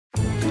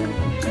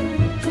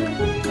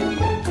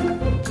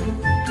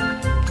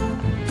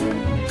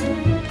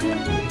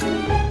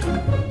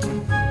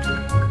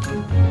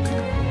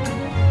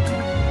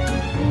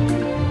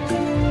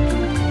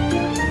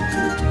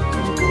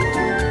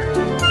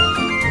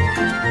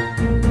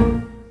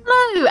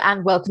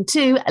and welcome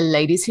to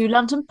Ladies Who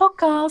London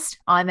podcast.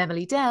 I'm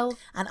Emily Dell.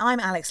 And I'm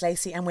Alex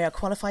Lacey, and we are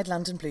qualified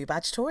London Blue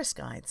Badge tourist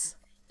guides.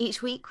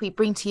 Each week, we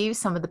bring to you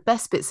some of the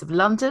best bits of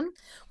London.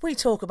 We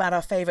talk about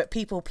our favourite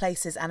people,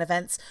 places, and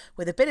events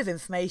with a bit of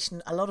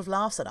information, a lot of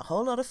laughs, and a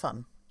whole lot of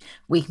fun.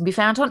 We can be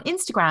found on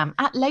Instagram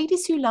at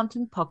Ladies Who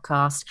London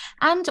podcast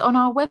and on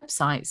our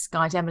websites,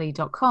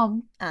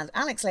 guideemily.com and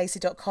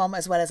alexlacey.com,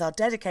 as well as our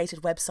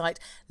dedicated website,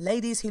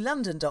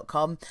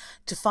 ladieswholondon.com,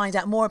 to find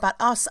out more about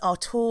us, our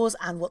tours,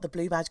 and what the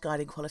Blue Badge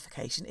Guiding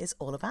qualification is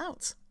all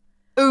about.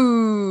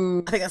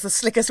 Ooh. I think that's the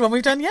slickest one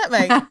we've done yet,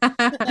 mate.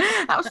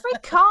 That was very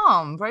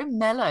calm, very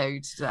mellow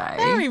today.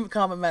 Very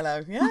calm and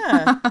mellow,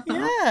 yeah.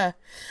 Yeah.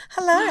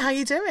 Hello, how are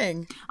you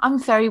doing? I'm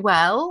very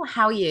well.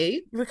 How are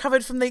you? You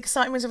recovered from the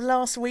excitement of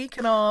last week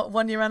and our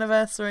 1 year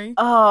anniversary?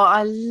 Oh,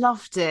 I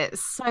loved it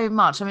so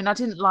much. I mean, I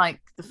didn't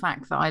like the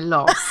fact that I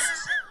lost.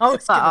 I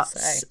was going to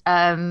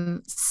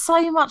say.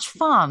 So much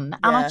fun.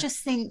 And I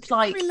just think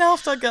we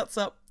laughed our guts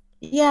up.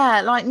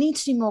 Yeah, need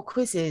to do more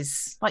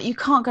quizzes. You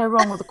can't go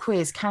wrong with a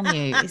quiz, can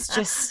you? It's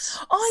just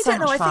I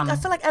don't know. I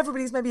feel like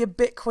everybody's maybe a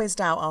bit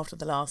quizzed out after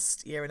the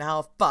last year and a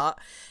half, but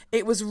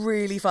it was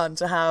really fun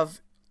to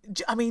have.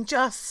 I mean,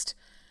 just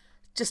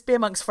be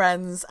amongst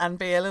friends and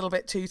be a little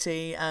bit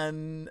tooty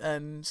and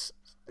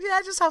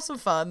yeah, just have some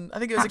fun. I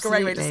think it was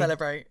Absolutely. a great way to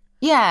celebrate.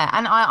 Yeah,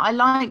 and I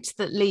liked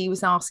that Lee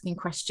was asking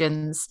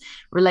questions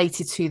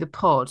related to the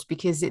pod,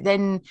 because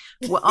then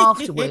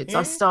afterwards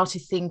I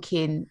started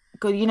thinking,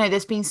 God,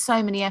 there's been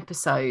so many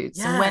episodes.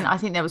 Yeah. And when I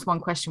think there was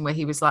one question where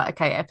he was like,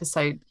 okay,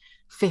 episode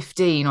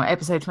 15 or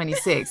episode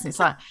 26. And it's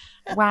like,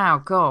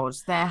 wow, God,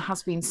 there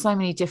has been so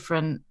many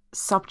different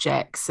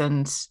subjects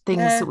and things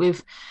that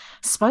we've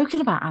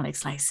spoken about,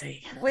 Alex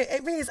Lacey.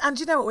 It really is. And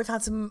you know what? We've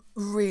had some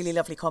really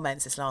lovely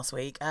comments this last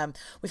week.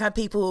 We've had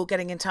people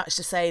getting in touch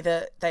to say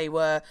that they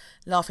were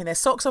laughing their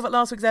socks off at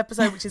last week's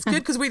episode, which is good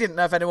because we didn't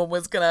know if anyone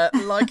was going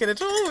to like it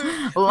at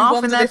all.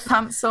 Laughing their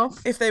pants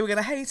off. If they were going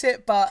to hate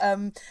it. But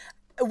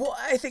what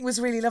I think was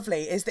really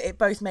lovely is that it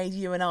both made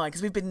you and I,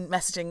 because we've been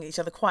messaging each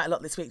other quite a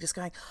lot this week, just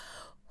going,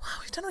 wow,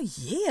 we've done a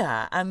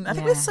year. And I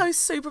think we're so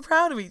super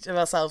proud of each of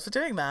ourselves for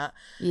doing that.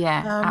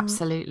 Yeah,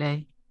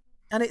 absolutely.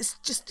 And it's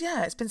just,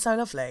 it's been so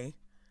lovely.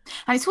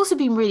 And it's also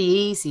been really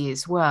easy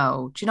as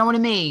well. Do you know what I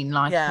mean?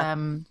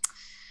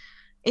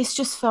 It's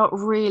just felt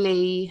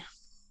really,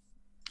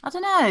 I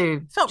don't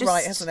know. Felt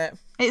right, hasn't it?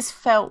 It's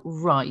felt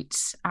right,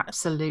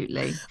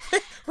 absolutely.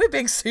 We're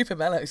being super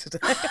mellow today.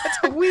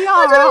 We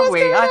are, aren't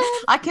we?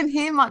 I can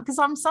hear because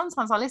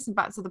sometimes I listen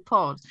back to the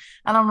pod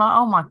and I'm like,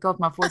 oh my God,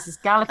 my voice is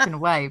galloping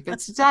away. But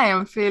today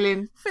I'm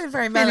feeling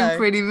very mellow. Feeling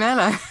pretty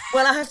mellow.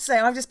 Well, I have to say,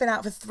 I've just been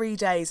out for 3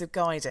 days of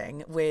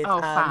guiding with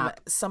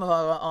some of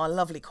our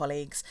lovely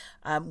colleagues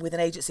with an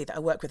agency that I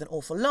work with an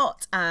awful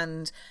lot.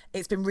 And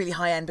it's been really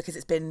high end because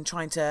it's been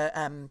trying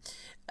to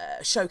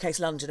showcase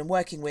London and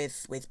working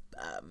with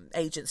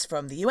agents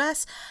from the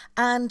US.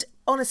 And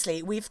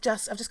honestly, I've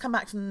just come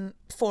back from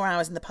 4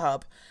 hours in the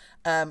pub,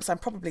 so I'm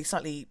probably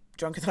slightly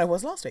drunker than I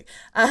was last week.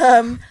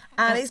 And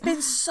it's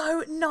been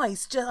so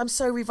nice. I'm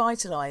so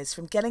revitalised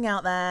from getting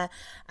out there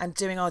and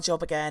doing our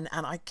job again.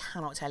 And I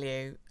cannot tell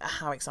you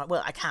how exciting.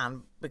 Well, I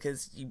can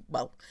because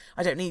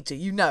I don't need to.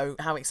 You know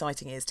how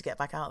exciting it is to get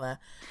back out there.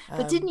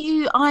 But didn't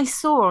you? I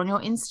saw on your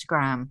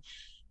Instagram,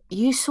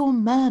 you saw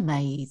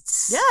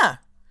mermaids. Yeah.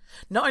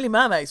 Not only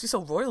mermaids, we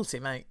saw royalty,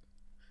 mate.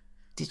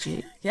 Did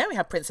you? Yeah, we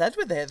had Prince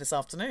Edward here this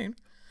afternoon.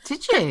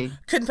 Did you?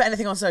 Couldn't put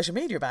anything on social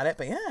media about it,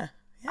 but yeah.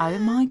 Oh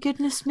my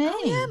goodness me.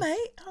 Oh yeah,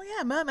 mate. Oh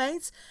yeah,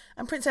 mermaids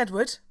and Prince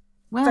Edward.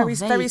 Well,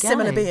 very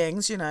similar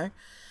beings,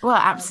 Well,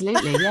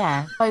 absolutely,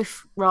 yeah.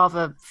 Both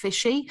rather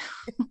fishy.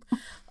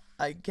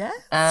 I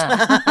guess.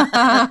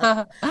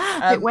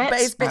 Bit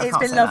wet. But it's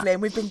been lovely,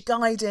 and we've been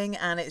guiding,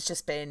 and it's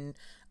just been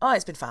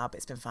it's been fab.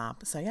 It's been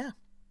fab. So yeah.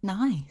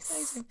 Nice.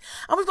 Amazing.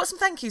 And we've got some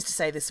thank yous to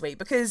say this week,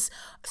 because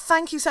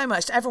thank you so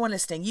much to everyone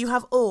listening. You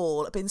have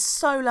all been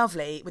so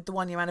lovely with the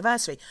 1 year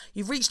anniversary.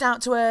 You've reached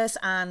out to us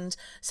and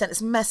sent us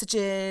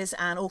messages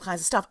and all kinds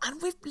of stuff, and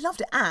we've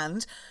loved it.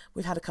 And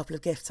we've had a couple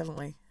of gifts, haven't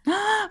we?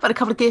 But a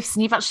couple of gifts,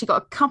 and you've actually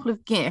got a couple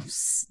of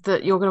gifts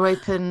that you're going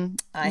to open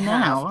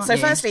now. So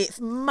firstly,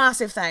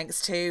 massive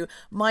thanks to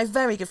my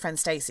very good friend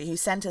Stacey, who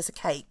sent us a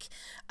cake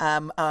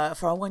for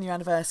our 1 year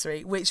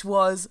anniversary, which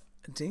was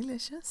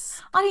delicious.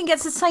 I didn't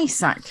get to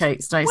taste that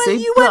cake, Stacey. Well,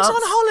 you went on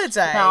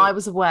holiday. No, I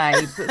was away,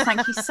 but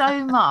thank you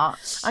so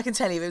much. I can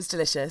tell you it was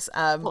delicious.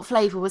 What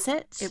flavour was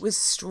it? It was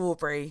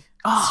strawberry.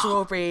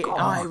 Strawberry.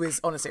 God. It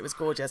was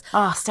gorgeous.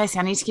 Oh, Stacey,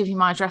 I need to give you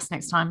my address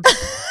next time.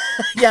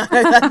 Yeah,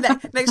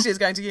 next year's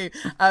going to you.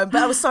 But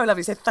that was so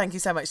lovely. So thank you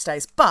so much,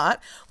 Stace.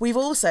 But we've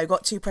also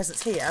got 2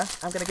 presents here.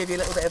 I'm going to give you a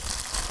little bit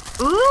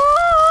of... Ooh!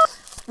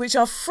 Which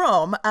are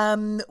from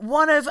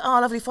one of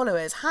our lovely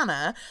followers,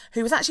 Hannah,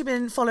 who has actually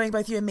been following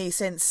both you and me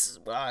since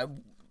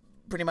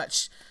pretty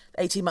much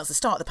 18 months, the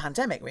start of the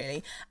pandemic,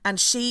 really. And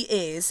she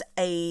is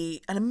an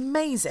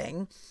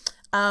amazing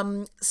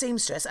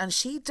seamstress, and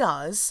she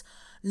does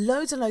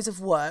loads and loads of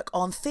work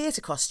on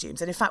theatre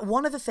costumes. And in fact,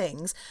 one of the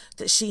things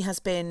that she has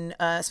been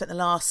spent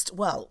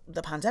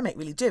the pandemic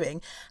really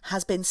doing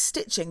has been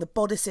stitching the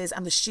bodices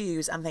and the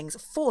shoes and things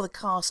for the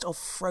cast of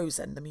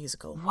Frozen, the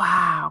musical.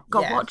 Wow.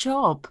 God, what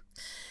job.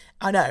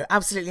 I know,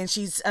 absolutely. And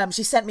she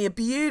sent me a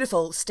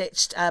beautiful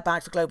stitched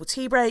bag for Global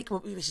Tea Break,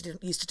 what she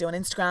used to do on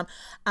Instagram.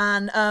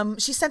 And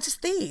she sent us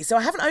these. So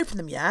I haven't opened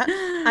them yet.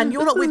 And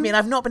you're not with me and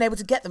I've not been able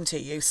to get them to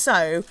you.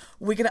 So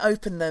we're going to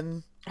open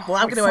them. Well,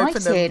 I'm going to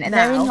open them and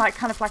now. They're in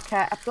kind of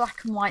a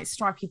black and white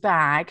stripy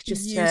bag,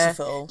 just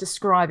to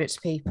describe it to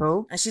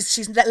people. And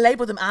she's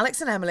labelled them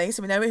Alex and Emily,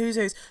 so we know who's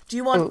whose. Do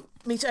you want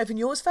me to open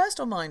yours first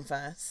or mine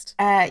first?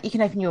 You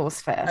can open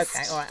yours first.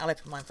 Okay, all right, I'll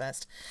open mine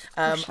first.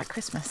 Gosh, like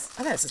Christmas.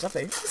 I know, this is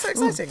lovely. It's so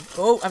exciting. Ooh.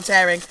 Oh, I'm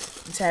tearing.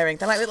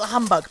 They're like little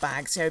humbug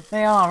bags,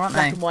 They are, aren't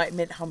black they? and white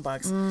mint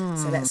humbugs.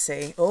 So let's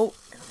see. Oh,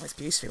 it's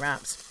beautifully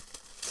wrapped.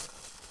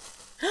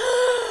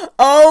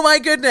 Oh my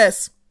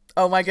goodness,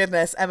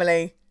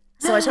 Emily.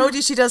 So I told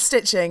you she does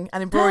stitching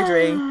and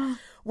embroidery.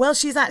 Well,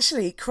 she's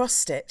actually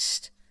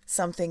cross-stitched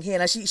something here.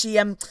 Now, she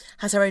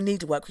has her own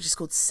needlework, which is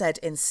called Said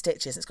in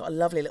Stitches. It's got a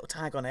lovely little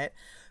tag on it.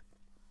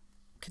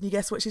 Can you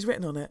guess what she's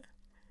written on it?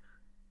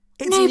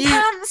 It's new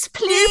pants,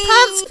 please. New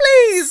pants,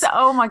 please.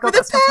 Oh my God,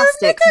 that's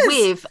fantastic.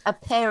 With a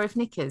pair of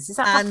knickers. Is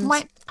that black and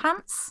white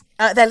pants?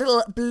 They're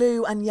little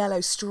blue and yellow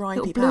stripy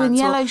blue pants. And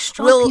yellow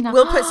stripy.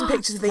 We'll put some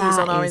pictures of these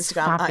on our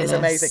Instagram. Fabulous. That is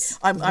amazing.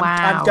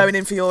 I'm going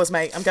in for yours,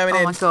 mate. I'm going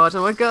in. Oh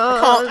my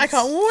God. I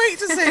can't wait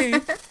to see.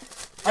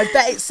 I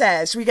bet it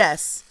says, should we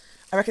guess?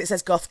 I reckon it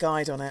says Goth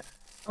Guide on it.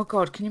 Oh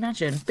God, can you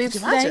imagine? Boobs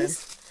for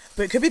days?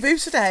 But it could be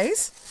boobs for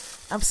days.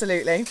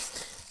 Absolutely.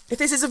 If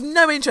this is of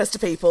no interest to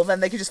people, then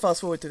they could just fast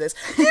forward to this.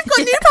 You've got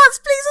new pants,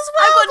 please, as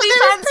well. I've got new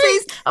pants,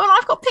 please. Oh, and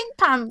I've got pink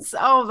pants.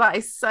 Oh, that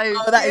is so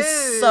good. That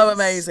is so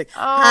amazing.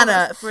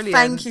 Hannah,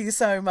 thank you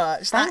so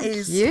much. Thank that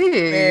is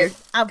you.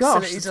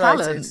 Absolutely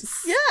delighted.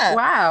 Talents. Yeah.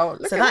 Wow.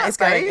 Look so at that is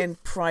going babe. in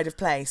pride of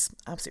place.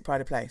 Absolute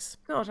pride of place.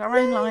 God, our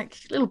own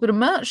little bit of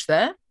merch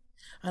there.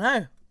 I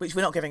know. Which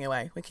we're not giving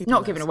away. We're keeping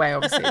not giving away,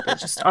 obviously, but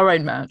just our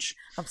own merch.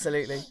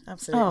 Absolutely.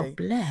 Oh,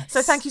 bless.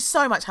 So thank you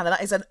so much, Hannah.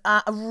 That is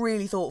a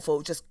really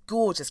thoughtful, just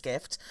gorgeous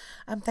gift.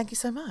 Thank you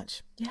so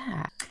much.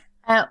 Yeah.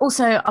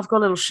 Also, I've got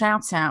a little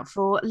shout out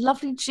for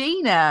lovely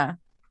Gina.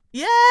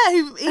 Yeah,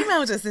 who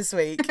emailed us this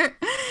week.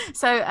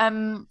 So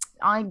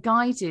I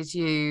guided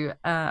you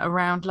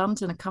around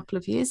London a couple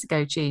of years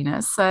ago,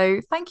 Gina. So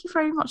thank you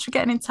very much for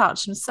getting in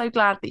touch. I'm so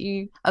glad that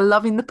you are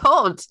loving the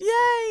pod.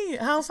 Yay!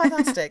 How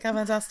fantastic. How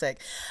fantastic.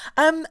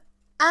 And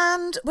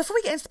before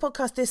we get into the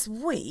podcast this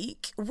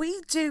week,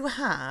 we do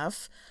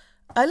have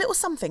a little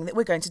something that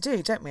we're going to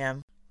do, don't we,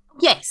 Em?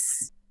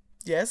 Yes.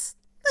 Yes?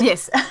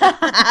 Yes.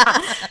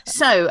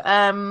 So,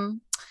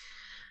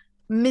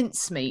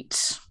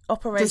 mincemeat.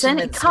 Operation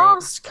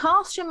Mincemeat.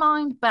 Cast your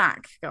mind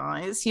back,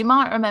 guys. You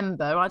might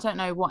remember, I don't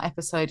know what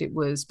episode it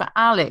was, but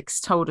Alex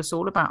told us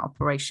all about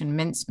Operation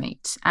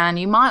Mincemeat. And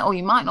you might or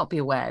you might not be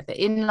aware that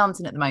in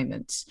London at the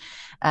moment,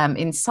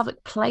 in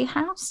Southwark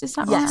Playhouse, is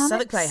that right, Alex?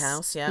 Southwark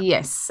Playhouse, yeah.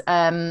 Yes.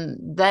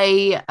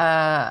 They've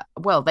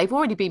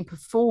already been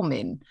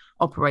performing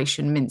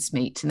Operation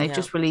Mincemeat and they've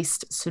just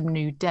released some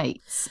new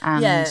dates.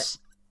 And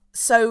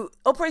so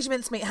Operation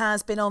Mincemeat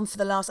has been on for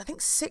the last, I think,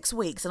 6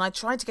 weeks, and I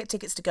tried to get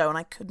tickets to go and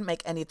I couldn't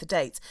make any of the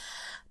dates.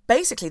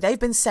 Basically, they've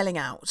been selling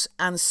out,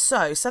 and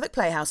so Southwark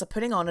Playhouse are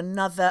putting on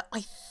another,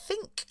 I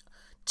think,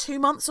 2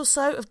 months or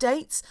so of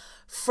dates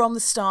from the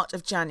start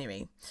of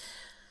January.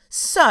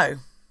 So,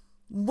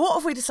 what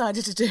have we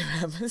decided to do,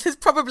 Em? This is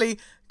probably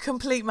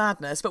complete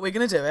madness, but we're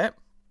going to do it.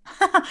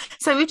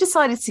 So we've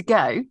decided to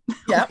go,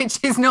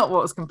 which is not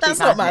what's complete madness.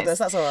 That's not madness,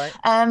 that's all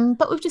right.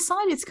 But we've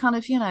decided to kind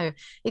of,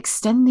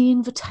 extend the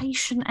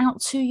invitation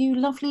out to you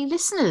lovely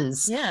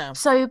listeners. Yeah.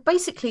 So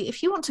basically,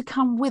 if you want to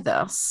come with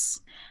us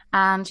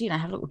and,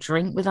 have a little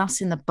drink with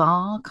us in the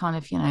bar, kind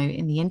of,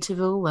 in the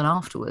interval and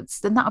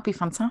afterwards, then that would be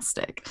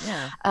fantastic.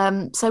 Yeah.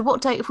 So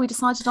what date have we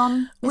decided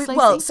on, Miss Lacey?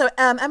 Well, so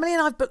Emily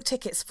and I have booked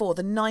tickets for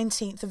the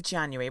 19th of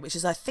January, which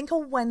is, I think, a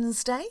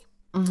Wednesday.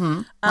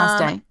 Mm-hmm. Nice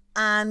day.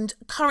 And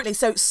currently,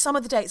 so some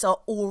of the dates are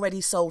already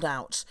sold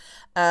out.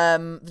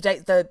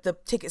 The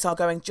tickets are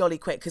going jolly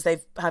quick because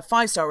they've had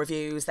 5-star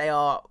reviews. They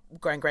are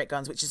growing great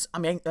guns, which is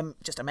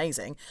just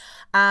amazing.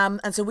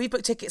 And so we've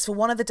booked tickets for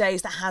one of the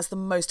days that has the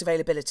most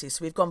availability.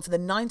 So we've gone for the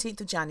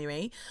 19th of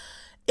January.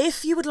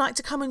 If you would like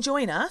to come and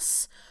join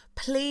us,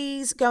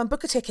 please go and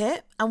book a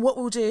ticket. And what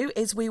we'll do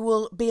is we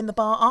will be in the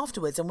bar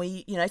afterwards. And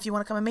we, if you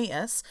want to come and meet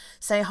us,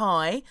 say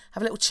hi,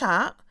 have a little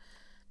chat,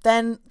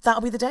 then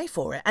that'll be the day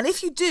for it. And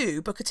if you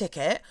do book a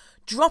ticket,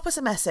 drop us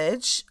a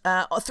message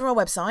through our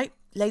website,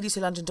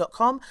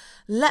 ladieswholondon.com.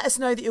 Let us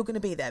know that you're going to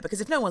be there,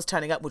 because if no one's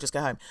turning up, we'll just go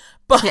home.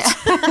 But but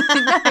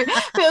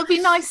it would be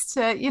nice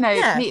to,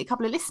 meet a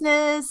couple of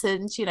listeners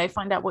and,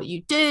 find out what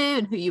you do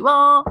and who you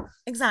are.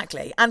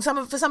 Exactly. And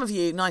for some of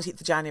you,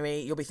 19th of January,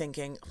 you'll be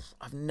thinking,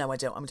 I have no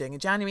idea what I'm doing in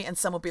January. And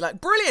some will be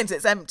like, brilliant,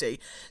 it's empty.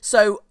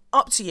 So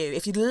up to you.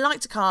 If you'd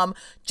like to come,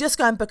 just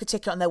go and book a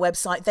ticket on their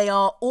website. They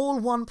are all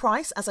one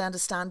price, as I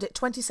understand it,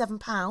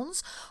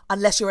 £27,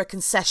 unless you're a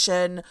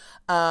concession,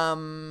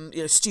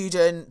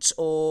 student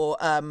or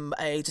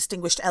a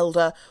distinguished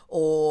elder,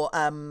 or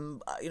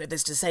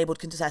there's a disabled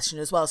concession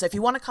as well. So if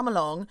you want to come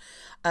along,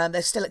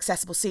 there's still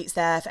accessible seats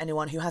there for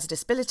anyone who has a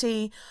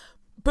disability.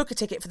 Book a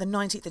ticket for the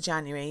 19th of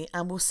January,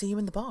 and we'll see you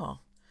in the bar.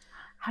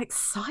 How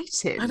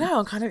exciting. I know,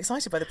 I'm kind of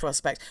excited by the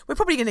prospect. We're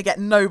probably going to get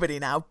nobody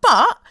now,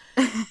 but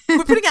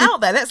we're putting it out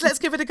there. Let's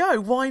give it a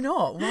go. Why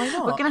not?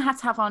 We're going to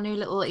have our new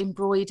little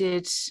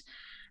embroidered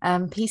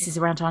pieces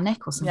around our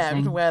neck or something. Yeah,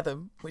 we can wear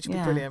them, which would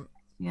be brilliant.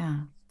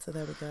 Yeah. So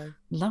there we go.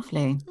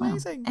 Lovely.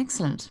 Amazing. Wow.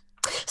 Excellent.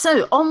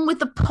 So on with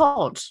the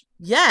pod.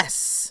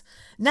 Yes.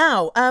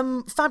 Now,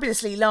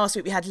 fabulously, last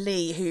week we had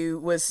Lee, who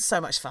was so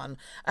much fun,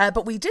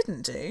 but we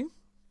didn't do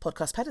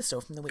Podcast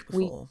Pedestal from the week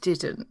before. We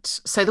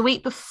didn't. So the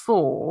week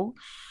before,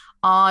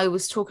 I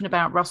was talking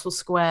about Russell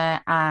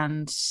Square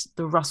and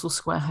the Russell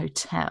Square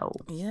Hotel.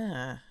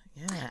 Yeah.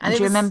 And do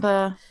you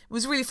remember? It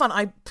was really fun.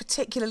 I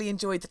particularly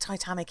enjoyed the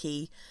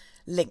Titanic-y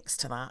links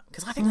to that,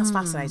 because I think that's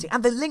fascinating.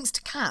 And the links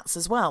to Cats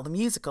as well, the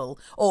musical,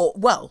 or,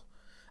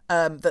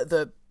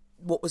 the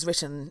what was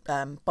written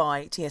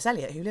by T.S.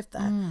 Eliot, who lived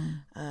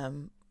there.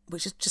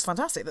 Which is just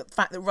fantastic. The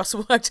fact that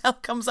Russell Hotel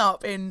comes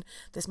up in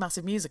this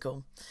massive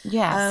musical.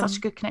 Yeah, such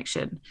a good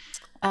connection.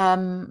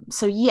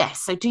 So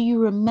do you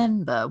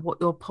remember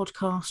what your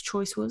podcast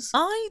choice was?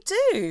 I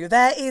do.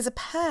 There is a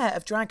pair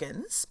of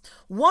dragons,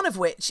 one of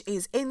which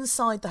is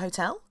inside the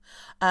hotel,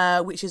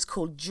 which is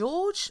called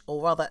George,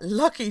 or rather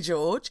Lucky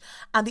George,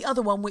 and the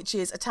other one which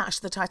is attached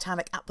to the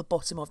Titanic at the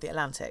bottom of the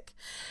Atlantic.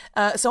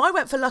 So I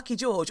went for Lucky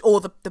George,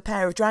 or the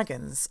pair of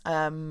dragons,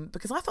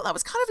 because I thought that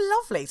was kind of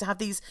lovely to have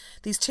these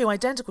two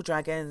identical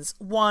dragons,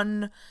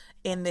 one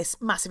in this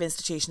massive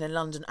institution in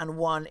London and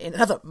one in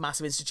another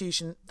massive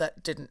institution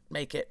that didn't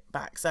make it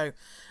back. So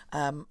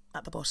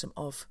at the bottom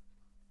of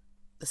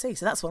the sea.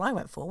 So that's what I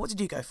went for. What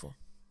did you go for?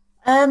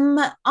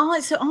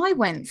 I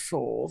went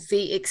for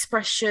the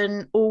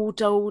expression all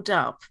dolled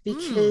up,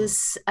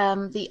 because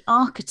the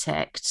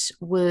architect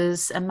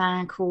was a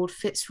man called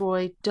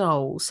Fitzroy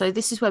Dole. So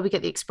this is where we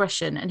get the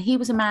expression, and he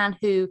was a man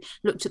who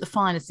looked at the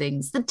finer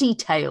things, the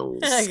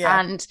details.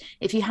 And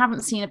if you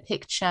haven't seen a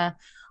picture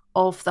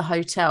of the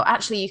hotel,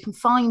 actually you can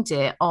find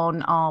it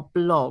on our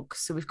blog.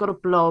 So we've got a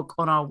blog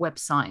on our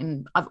website,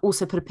 and I've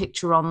also put a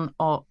picture on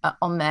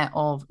there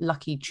of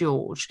Lucky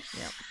George.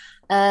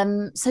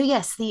 So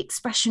yes, the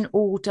expression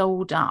all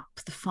dolled up,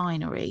 the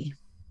finery.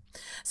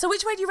 So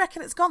which way do you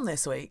reckon it's gone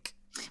this week?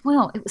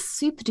 Well, it was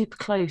super duper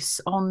close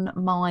on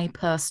my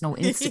personal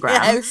Instagram.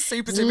 Yeah, it was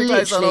super duper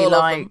close on all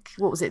of them.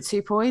 What was it,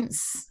 2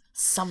 points?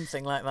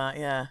 Something like that,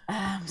 yeah.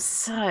 I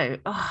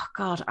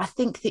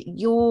think that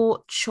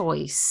your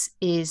choice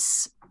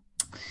is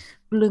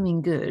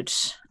blooming good.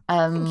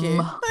 Thank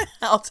you.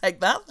 I'll take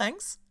that,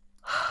 thanks.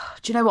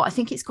 Do you know what? I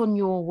think it's gone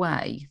your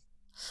way.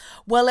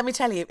 Well, let me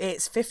tell you,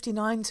 it's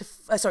 51 to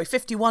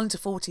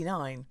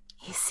 49.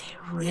 Is it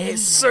really?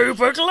 It's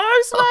super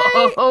close,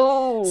 mate.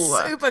 Oh,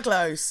 super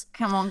close.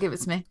 Come on, give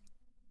it to me.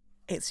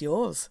 It's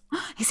yours.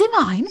 Is it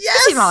mine?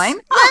 Yes. Is it mine?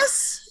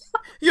 Yes.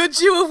 You're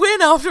due a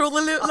win after all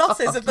the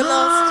losses of the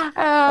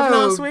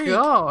last week.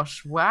 Oh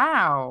gosh!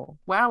 Wow!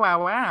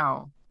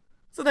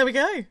 So there we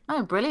go.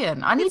 Oh,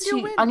 brilliant! I need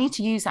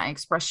to use that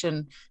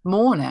expression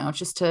more now,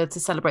 just to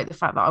celebrate the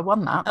fact that I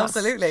won that. That's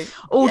absolutely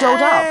all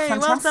dolled up.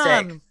 Fantastic.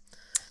 Well done.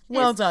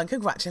 Well done.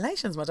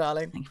 Congratulations, my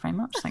darling. Thank you very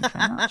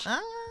much.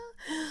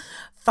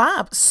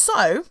 Fab.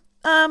 So,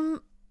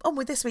 on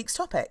with this week's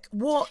topic.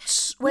 Where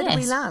did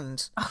we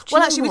land?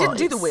 Well, actually, we didn't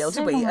do the wheel,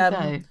 did we?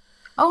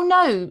 Oh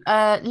no,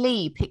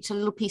 Lee picked a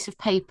little piece of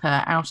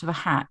paper out of a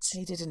hat.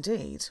 He did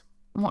indeed.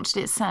 What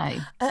did it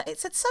say? It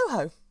said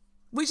Soho,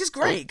 which is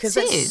great because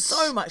there's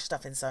so much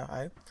stuff in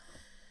Soho,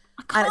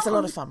 and it's a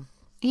lot of fun.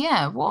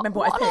 Yeah. What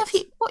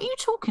are you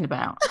talking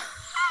about?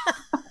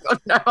 I've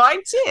got no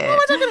idea. What am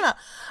I talking about?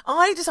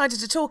 I decided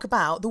to talk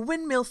about the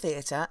Windmill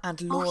Theatre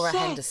and Laura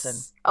Henderson.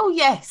 Oh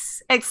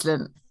yes,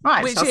 excellent.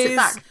 Right, which so I'll sit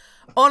back.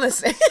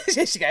 Honestly,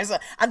 here she goes.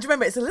 And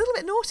remember, it's a little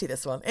bit naughty,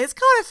 this one. It's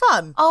kind of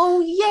fun. Oh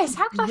yes,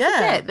 how could I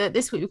forget that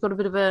this week we've got a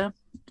bit of a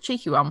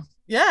cheeky one?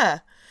 Yeah.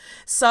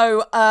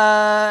 So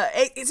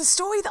it's a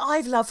story that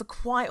I've loved for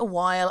quite a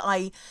while.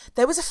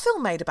 There was a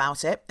film made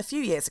about it a few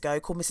years ago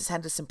called Mrs.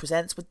 Henderson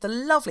Presents, with the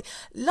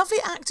lovely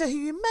actor who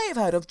you may have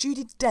heard of,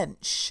 Judi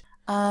Dench.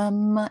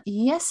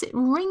 Yes, it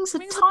rings a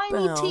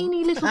tiny,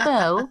 teeny little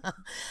bell.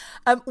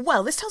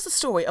 Well, this tells the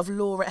story of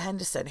Laura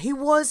Henderson, who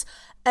was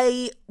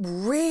a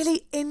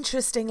really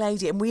interesting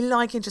lady, and we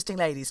like interesting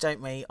ladies, don't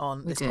we,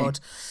 on this pod?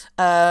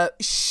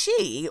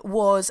 She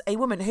was a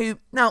woman who,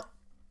 now,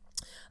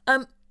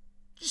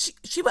 she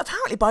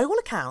apparently, by all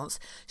accounts,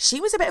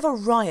 she was a bit of a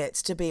riot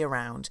to be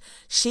around.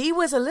 She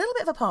was a little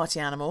bit of a party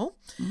animal.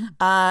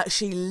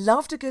 She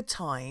loved a good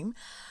time.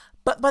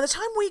 But by the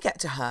time we get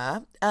to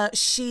her,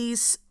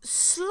 she's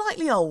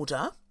slightly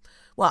older.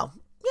 Well,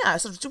 yeah,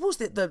 sort of towards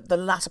the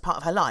latter part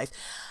of her life.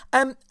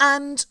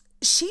 And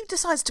she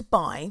decides to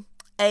buy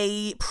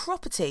a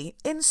property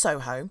in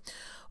Soho,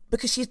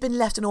 because she's been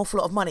left an awful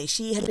lot of money.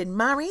 She had been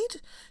married.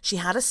 She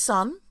had a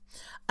son.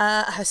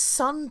 Her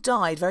son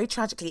died very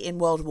tragically in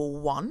World War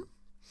One.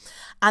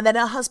 And then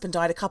her husband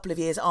died a couple of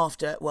years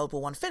after World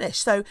War One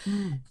finished. So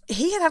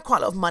he had quite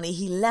a lot of money.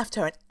 He left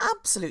her an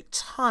absolute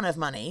ton of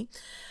money.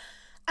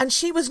 And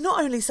she was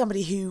not only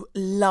somebody who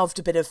loved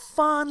a bit of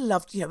fun,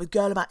 loved, a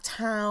girl about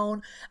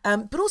town,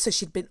 but also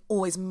she'd been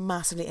always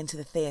massively into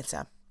the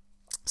theatre.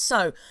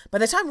 So by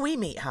the time we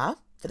meet her,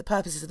 for the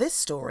purposes of this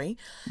story,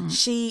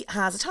 she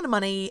has a ton of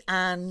money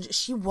and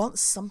she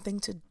wants something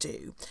to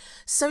do.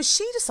 So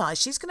she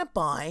decides she's going to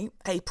buy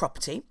a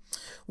property,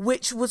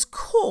 which was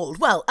called,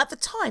 well, at the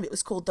time it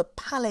was called the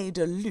Palais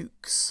de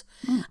Luxe.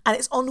 And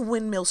it's on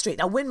Windmill Street.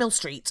 Now, Windmill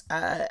Street,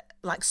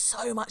 like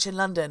so much in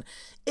London,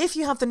 if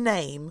you have the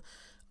name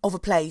of a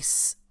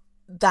place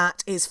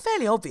that is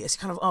fairly obvious,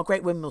 kind of,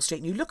 Great Windmill Street,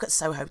 and you look at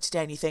Soho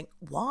today and you think,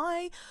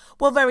 why?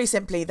 Well, very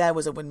simply, there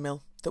was a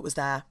windmill that was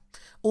there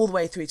all the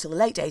way through till the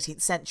late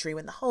 18th century,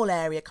 when the whole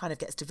area kind of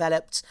gets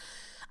developed.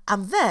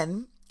 And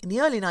then, in the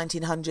early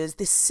 1900s,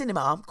 this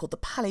cinema called the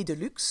Palais de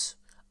Luxe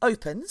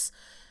opens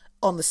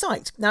on the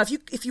site. Now,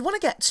 if you want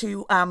to get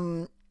to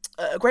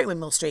Great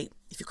Windmill Street,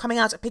 if you're coming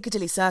out at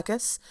Piccadilly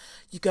Circus,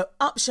 you go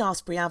up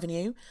Shaftesbury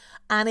Avenue,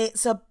 and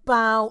it's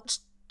about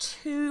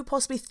 2,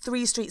 possibly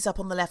 3 streets up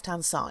on the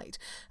left-hand side.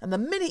 And the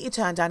minute you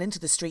turn down into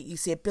the street, you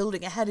see a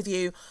building ahead of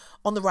you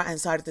on the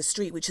right-hand side of the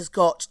street, which has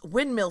got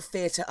Windmill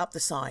Theatre up the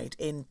side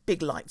in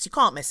big lights. You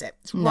can't miss it.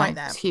 It's right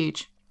there. It's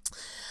huge.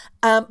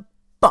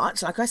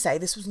 But, like I say,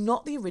 this was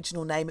not the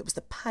original name. It was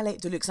the Palais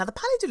de Luxe. Now, the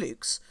Palais de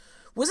Luxe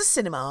was a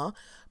cinema,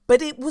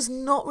 but it was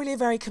not really a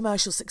very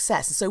commercial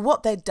success. And so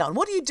what they'd done,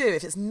 what do you do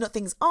if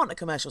things aren't a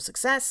commercial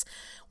success?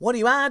 What do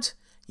you add?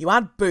 You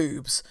add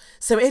boobs.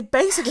 So it had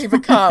basically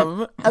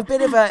become a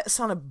bit of a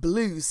sort of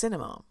blue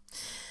cinema.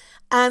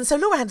 And so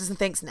Laura Henderson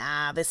thinks,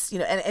 this,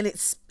 and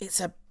it's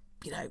a,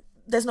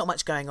 there's not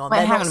much going on.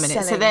 Wait, hang on a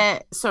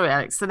minute. Sorry,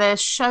 Alex. So they're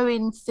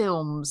showing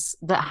films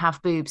that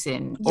have boobs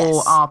in,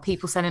 or are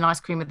people selling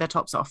ice cream with their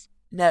tops off?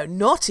 No,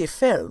 naughty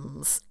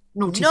films.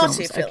 Naughty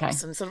films, okay.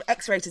 And sort of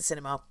X-rated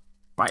cinema.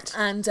 Right.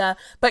 And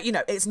but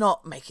it's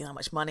not making that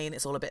much money, and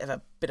it's all a bit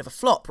of a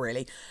flop,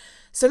 really.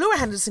 So Laura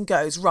Henderson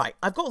goes, right,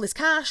 I've got all this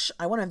cash,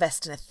 I want to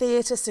invest in a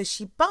theatre. So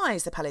she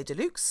buys the Palais de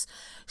Luxe.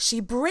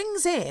 She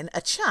brings in a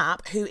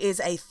chap who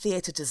is a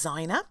theatre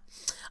designer,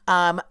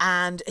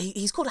 and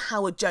he's called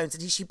Howard Jones,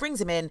 and she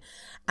brings him in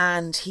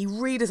and he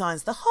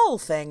redesigns the whole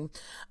thing.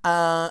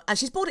 And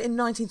she's bought it in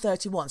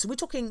 1931. So we're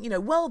talking,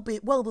 well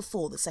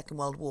before the Second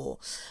World War,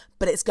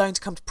 but it's going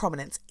to come to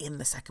prominence in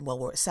the Second World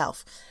War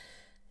itself.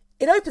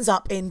 It opens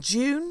up in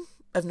June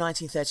of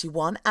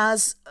 1931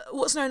 as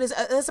what's known as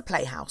a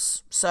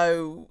playhouse.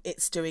 So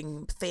it's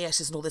doing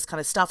theatres and all this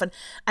kind of stuff, and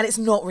it's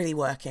not really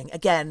working.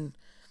 Again,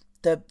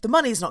 the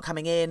money's not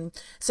coming in,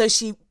 so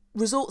she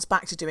resorts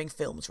back to doing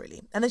films,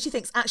 really. And then she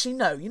thinks, actually,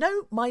 no,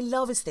 my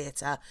love is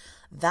theatre.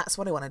 That's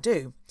what I want to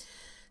do.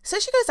 So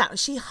she goes out and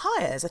she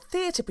hires a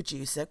theatre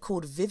producer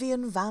called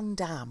Vivian Van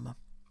Dam.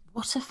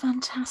 What a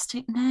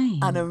fantastic name.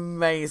 An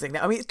amazing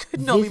name. I mean, it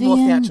could not be more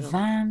theatrical.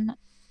 Van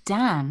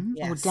Dam,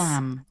 yes. Or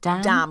Dam?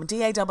 Dam,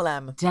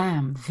 D-A-M-M.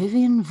 Dam,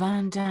 Vivian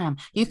Van Dam.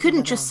 You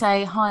couldn't just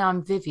say, hi,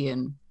 I'm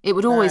Vivian. It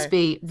would always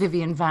be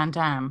Vivian Van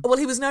Dam. Well,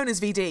 he was known as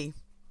VD.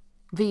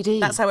 VD.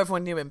 That's how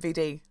everyone knew him,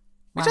 VD.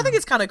 Which I think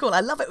is kind of cool. I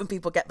love it when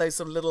people get those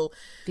sort of little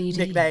VD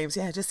nicknames.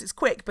 Yeah, just it's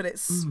quick, but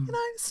it's,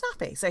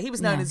 snappy. So he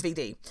was known as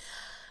VD.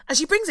 And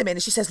she brings him in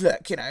and she says,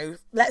 look,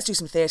 let's do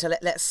some theatre.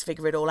 Let's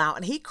figure it all out.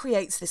 And he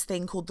creates this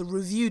thing called the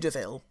Revue de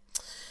Ville.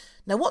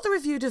 Now, what the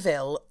Revue de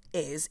Ville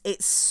is,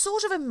 it's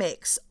sort of a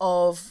mix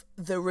of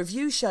the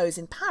revue shows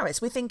in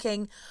Paris. We're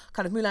thinking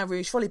kind of Moulin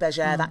Rouge, Folies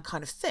Bergère, that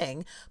kind of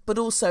thing, but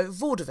also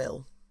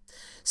vaudeville.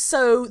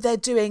 So they're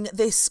doing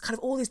this kind of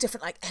all these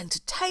different like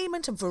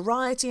entertainment and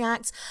variety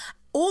acts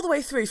all the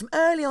way through from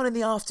early on in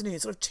the afternoon,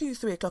 sort of 2,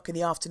 3 o'clock in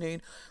the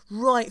afternoon,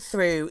 right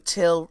through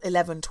till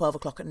 11, 12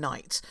 o'clock at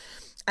night.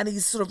 And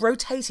these sort of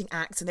rotating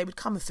acts, and they would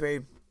come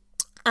through.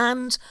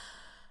 And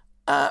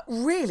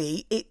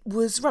really, it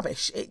was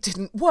rubbish. It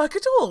didn't work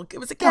at all. It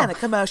was, again, a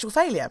commercial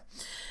failure.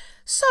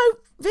 So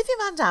Vivian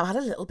Van Dam had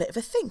a little bit of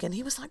a think, and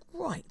he was like,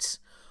 right,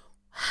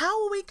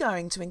 how are we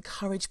going to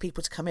encourage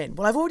people to come in?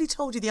 Well, I've already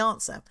told you the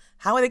answer.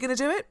 How are they going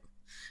to do it?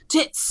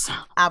 Tits.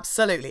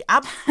 Absolutely.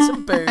 Abs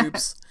and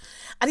boobs.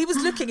 And he was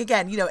looking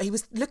again, he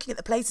was looking at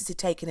the places he'd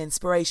taken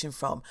inspiration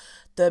from.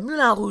 The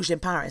Moulin Rouge in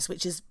Paris,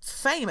 which is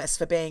famous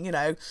for being,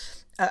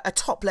 a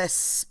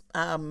topless,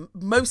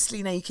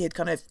 mostly naked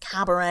kind of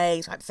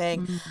cabaret type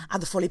thing.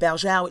 And the Folies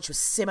Bergère, which was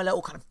similar,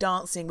 all kind of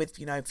dancing with,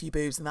 a few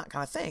boobs and that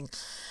kind of thing.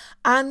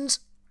 And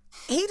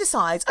he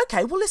decides,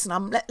 okay, well,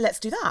 listen, let's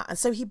do that. And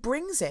so he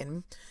brings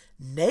in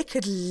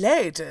naked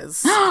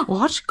ladies.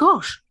 What?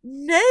 Gosh.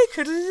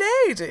 Naked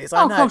ladies.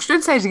 I know. Gosh,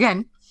 don't say it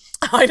again.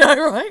 I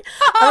know, right?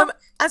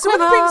 And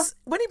so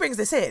when he brings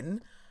this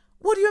in,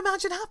 what do you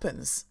imagine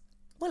happens?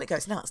 Well, it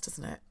goes nuts,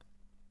 doesn't it?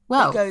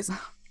 Well, it goes.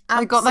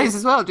 They got those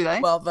as well, do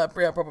they? Well,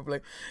 yeah, probably.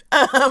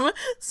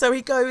 So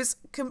he goes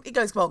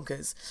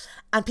bonkers,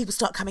 and people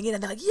start coming in,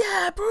 and they're like,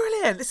 "Yeah,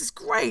 brilliant! This is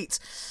great."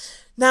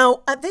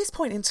 Now, at this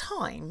point in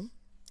time,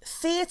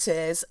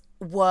 theatres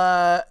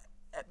were...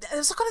 There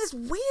was kind of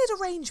this weird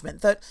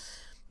arrangement that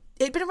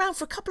it'd been around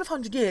for a couple of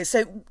hundred years.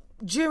 So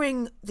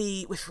during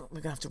the... We're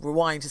going to have to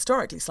rewind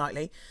historically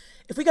slightly.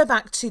 If we go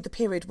back to the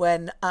period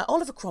when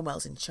Oliver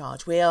Cromwell's in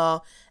charge, we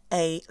are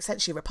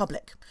essentially a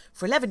republic.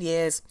 For 11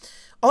 years,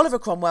 Oliver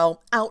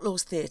Cromwell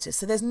outlaws theatres.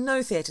 So there's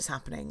no theatres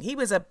happening. He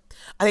was I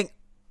think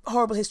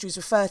horrible histories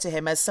refer to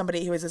him as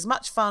somebody who is as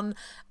much fun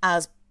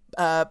as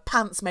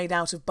pants made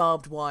out of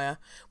barbed wire,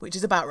 which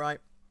is about right.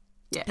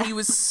 Yeah. He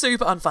was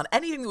super unfun.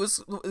 Anything that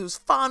was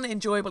fun,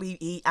 enjoyable,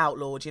 he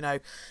outlawed,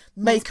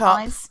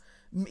 makeup.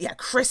 Yeah,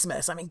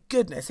 Christmas. I mean,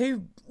 goodness,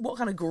 what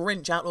kind of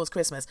Grinch outlaws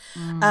Christmas?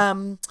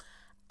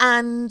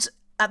 And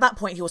at that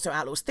point, he also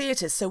outlaws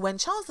theatres. So when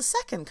Charles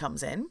II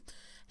comes in,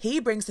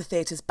 he brings the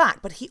theatres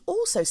back. But he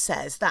also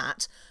says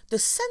that the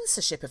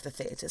censorship of the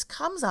theatres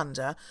comes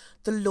under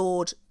the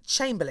Lord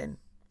Chamberlain,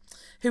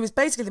 who was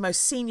basically the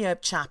most senior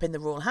chap in the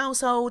royal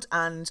household.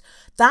 And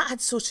that had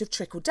sort of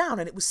trickled down,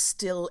 and it was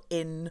still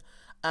in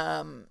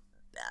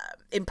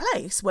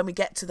place when we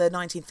get to the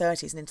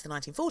 1930s and into the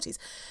 1940s.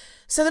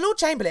 So the Lord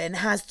Chamberlain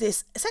has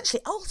this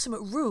essentially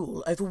ultimate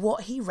rule over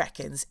what he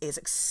reckons is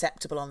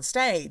acceptable on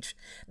stage.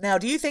 Now,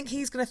 do you think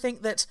he's going to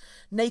think that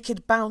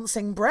naked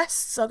bouncing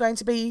breasts are going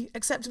to be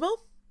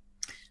acceptable?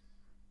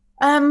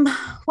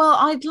 Well,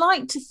 I'd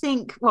like to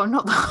think, well,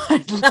 not that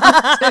I'd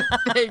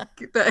like to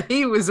think that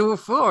he was all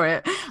for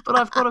it, but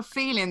I've got a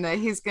feeling that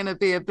he's going to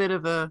be a bit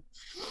of a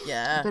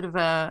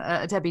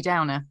Debbie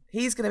Downer.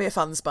 He's going to be a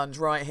fun sponge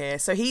right here.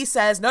 So he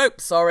says,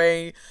 nope,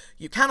 sorry,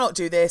 you cannot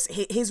do this.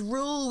 His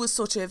rule was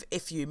sort of,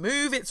 if you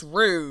move, it's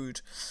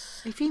rude.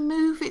 If you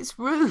move, it's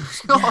rude.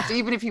 God,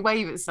 even if you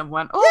wave at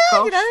someone.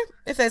 Oh, yeah,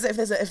 gosh.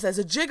 If there's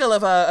a jiggle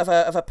of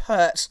a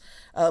pert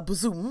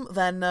bosom,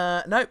 then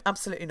no,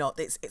 absolutely not.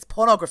 It's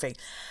pornography.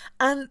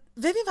 And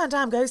Vivian van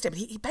Dam goes to him.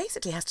 He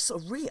basically has to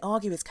sort of really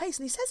argue his case,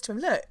 and he says to him,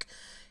 look,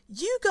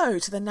 you go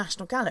to the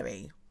National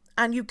Gallery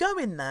and you go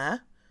in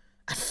there,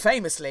 and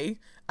famously,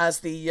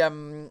 as the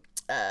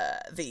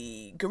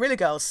Guerrilla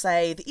Girls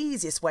say, the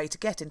easiest way to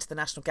get into the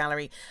National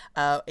Gallery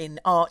in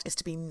art is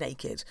to be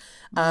naked.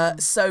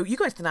 So you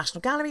go into the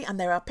National Gallery and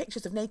there are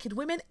pictures of naked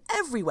women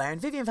everywhere. And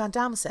Vivian van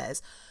Dam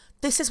says,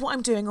 this is what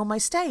I'm doing on my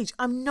stage.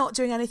 I'm not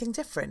doing anything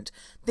different.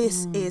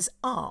 This is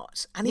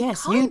art. And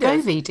yes, you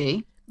go,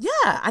 VD.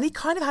 Yeah, and he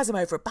kind of has him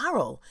over a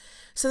barrel.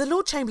 So the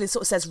Lord Chamberlain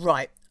sort of says,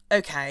 right,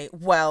 okay,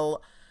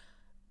 well,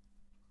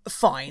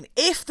 fine.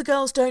 If the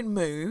girls don't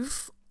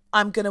move,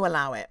 I'm going to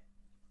allow it.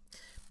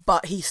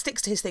 But he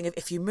sticks to his thing of,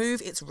 if you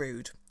move, it's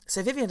rude.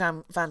 So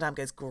Vivian van Dam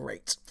goes,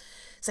 great.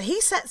 So he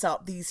sets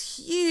up these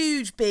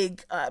huge,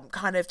 big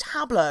kind of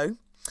tableau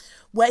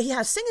where he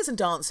has singers and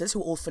dancers who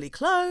are all fully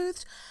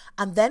clothed.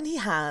 And then he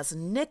has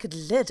naked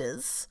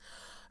ladies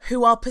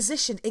who are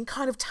positioned in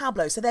kind of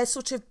tableau. So they're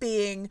sort of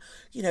being,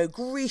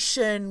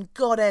 Grecian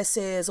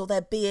goddesses, or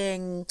they're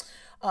being,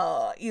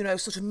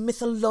 sort of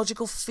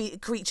mythological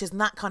creatures and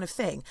that kind of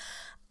thing.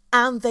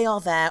 And they are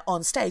there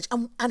on stage.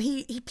 And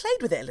he played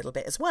with it a little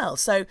bit as well.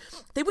 So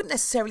they wouldn't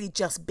necessarily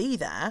just be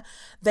there.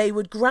 They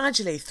would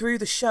gradually, through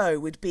the show,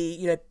 would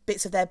be,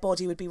 bits of their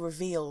body would be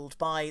revealed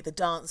by the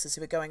dancers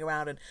who were going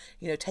around and,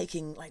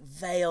 taking like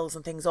veils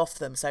and things off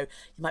them. So you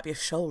might be a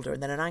shoulder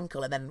and then an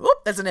ankle and then,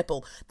 whoop, there's a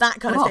nipple. That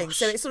kind of thing.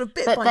 So it's sort of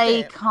bit by bit. But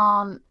they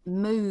can't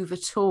move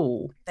at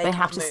all. They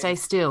have to stay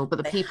still.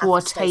 But the people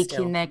are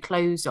taking their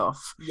clothes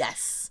off.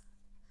 Yes.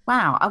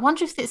 Wow, I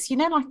wonder if it's,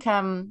 like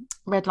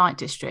Red Light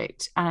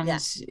District, and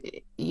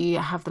you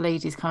have the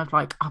ladies kind of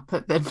like up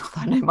at the, not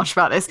that I know much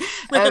about this,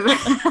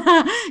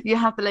 you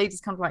have the ladies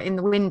kind of like in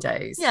the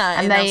windows,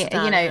 and they,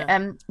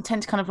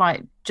 tend to kind of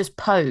like just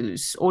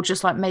pose or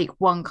just like make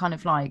one kind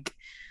of like,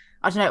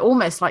 I don't know,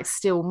 almost like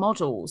still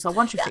models. I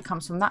wonder if it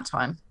comes from that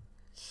time.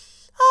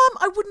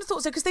 I wouldn't have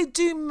thought so, because they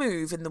do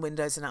move in the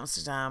windows in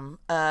Amsterdam.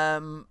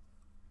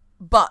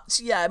 But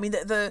yeah, I mean,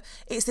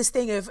 it's this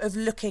thing of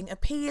looking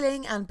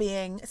appealing and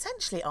being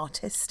essentially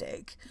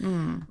artistic,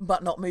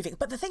 but not moving.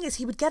 But the thing is,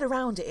 he would get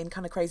around it in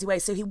kind of crazy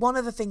ways. So one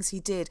of the things he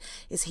did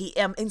is he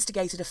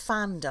instigated a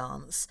fan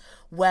dance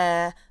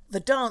where the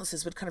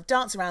dancers would kind of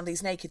dance around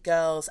these naked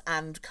girls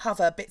and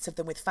cover bits of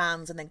them with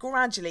fans, and then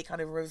gradually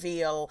kind of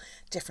reveal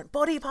different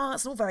body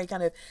parts, and all very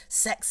kind of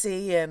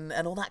sexy and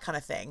all that kind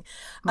of thing.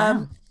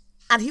 Wow.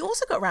 And he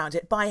also got around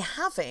it by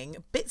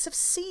having bits of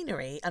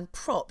scenery and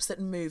props that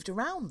moved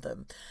around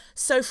them.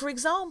 So, for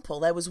example,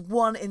 there was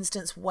one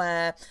instance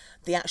where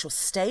the actual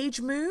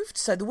stage moved.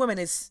 So the woman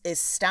is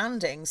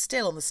standing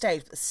still on the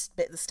stage,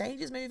 but the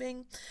stage is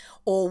moving.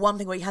 Or one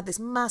thing where you had this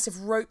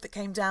massive rope that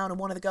came down and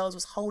one of the girls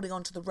was holding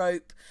onto the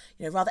rope,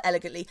 rather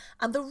elegantly.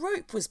 And the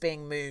rope was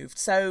being moved.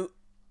 So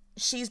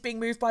she's being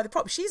moved by the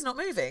prop. She's not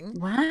moving.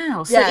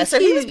 Wow. So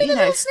he was being a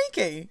little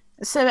sneaky.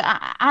 So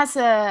as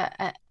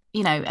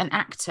an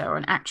actor or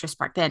an actress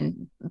back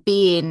then,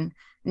 being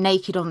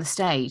naked on the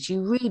stage, you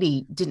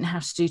really didn't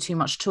have to do too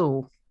much at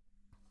all.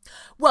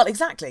 Well,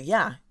 exactly,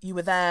 yeah. You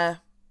were there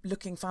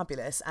looking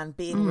fabulous and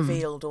being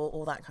revealed or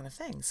all that kind of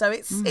thing. So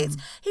it's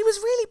he was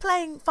really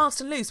playing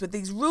fast and loose with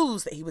these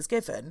rules that he was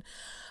given.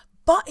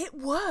 But it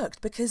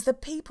worked because the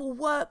people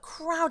were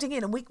crowding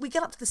in. And we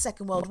get up to the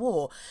Second World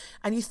War,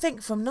 and you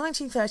think from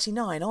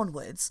 1939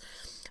 onwards,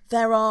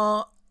 there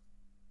are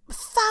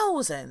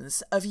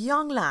thousands of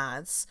young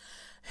lads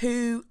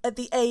who, at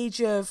the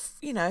age of,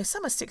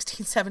 some are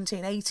 16,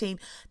 17, 18,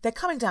 they're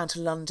coming down to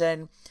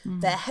London,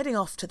 they're heading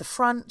off to the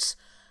front.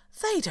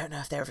 They don't know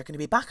if they're ever going to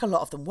be back. A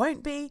lot of them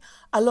won't be.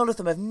 A lot of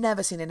them have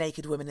never seen a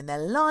naked woman in their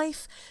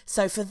life.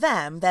 So for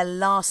them, their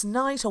last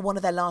night, or one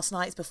of their last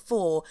nights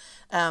before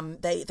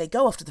they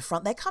go off to the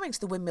front, they're coming to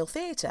the Windmill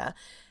Theatre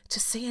to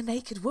see a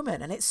naked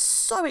woman, and it's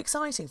so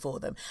exciting for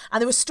them.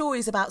 And there were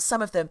stories about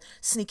some of them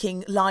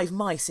sneaking live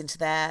mice into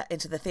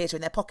the theatre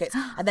in their pockets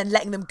and then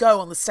letting them go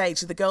on the stage,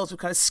 so the girls would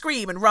kind of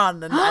scream and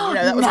run, and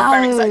that was all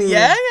very exciting.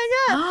 Yeah.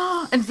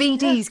 And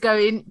VD's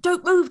going,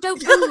 don't move.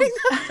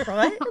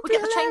 Right? We'll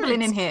get the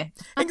Chamberlain in here.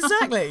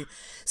 Exactly.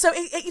 So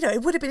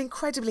it would have been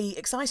incredibly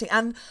exciting.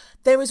 And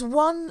there was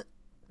one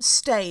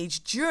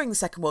stage during the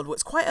Second World War,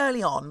 it's quite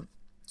early on,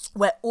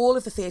 where all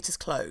of the theatres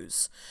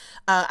close.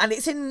 And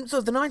it's in sort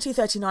of the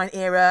 1939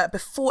 era,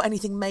 before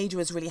anything major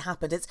has really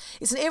happened.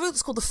 It's an era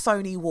that's called the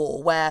phony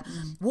war, where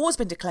war's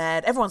been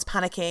declared, everyone's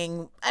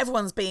panicking,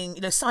 everyone's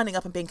being, signing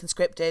up and being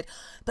conscripted,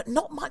 but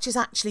not much is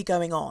actually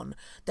going on.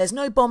 There's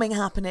no bombing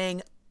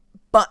happening,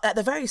 but at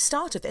the very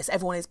start of this,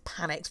 everyone is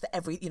panicked that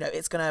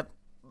there's going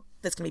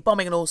to be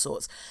bombing and all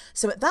sorts.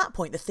 So at that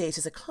point, the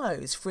theatres are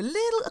closed for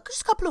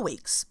just a couple of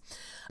weeks.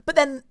 But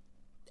then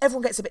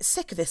everyone gets a bit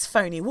sick of this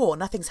phony war,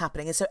 nothing's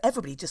happening, and so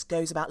everybody just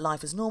goes about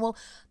life as normal.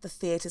 The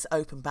theatres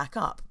open back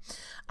up.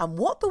 And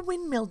what the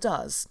Windmill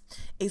does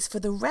is, for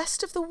the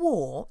rest of the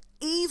war,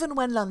 even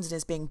when London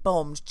is being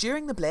bombed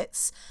during the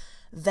Blitz,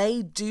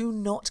 they do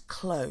not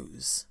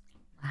close.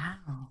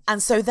 Wow.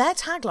 And so their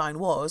tagline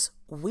was,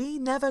 "We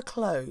never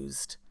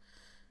closed."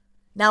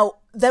 Now,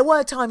 there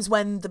were times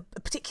when,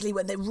 particularly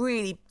when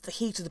the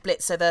heat of the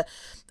Blitz, so the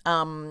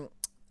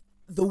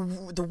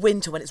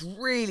winter, when it's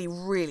really,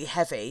 really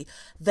heavy,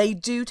 they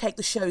do take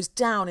the shows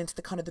down into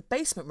the kind of the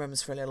basement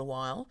rooms for a little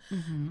while,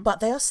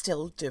 but they are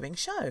still doing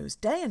shows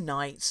day and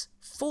night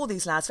for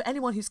these lads, for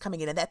anyone who's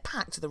coming in, and they're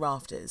packed to the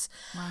rafters.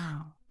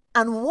 Wow.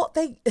 And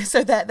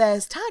so their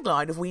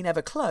tagline of "We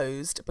never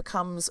closed"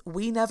 becomes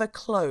 "We never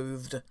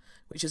clothed,"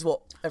 which is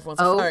what everyone's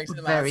referring to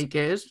them as. Very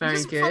good,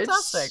 very good.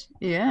 Fantastic.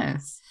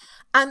 Yes.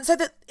 And so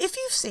that if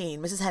you've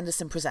seen Mrs.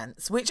 Henderson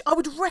Presents, which I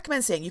would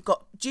recommend seeing, you've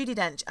got Judi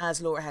Dench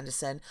as Laura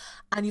Henderson,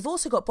 and you've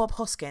also got Bob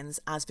Hoskins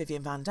as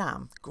Vivian Van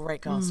Dam.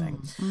 Great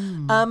casting.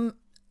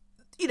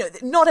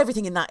 Not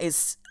everything in that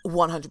is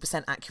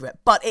 100% accurate,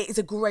 but it is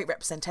a great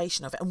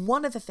representation of it. And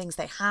one of the things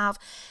they have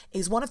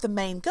is one of the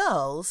main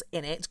girls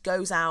in it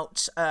goes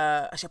out.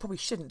 Actually, I probably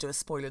shouldn't do a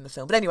spoiler in the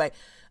film, but anyway,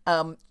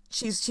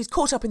 she's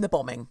caught up in the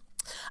bombing,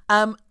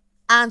 and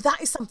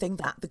that is something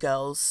that the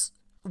girls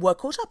were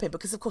caught up in,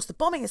 because of course the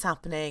bombing is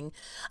happening,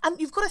 and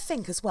you've got to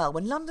think as well,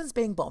 when London's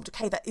being bombed,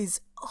 okay, that is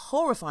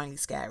horrifyingly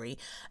scary,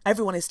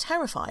 everyone is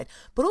terrified,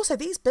 but also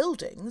these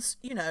buildings,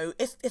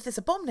 if there's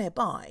a bomb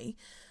nearby,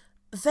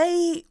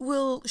 they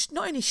will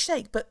not only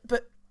shake, but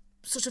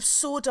sort of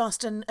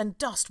sawdust and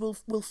dust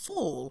will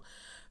fall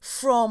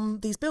from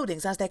these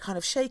buildings as they're kind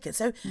of shaken.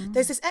 So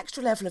there's this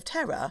extra level of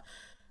terror,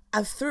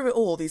 and through it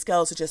all, these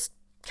girls are just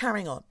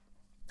carrying on.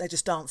 They're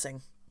just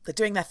dancing. They're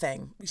doing their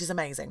thing, which is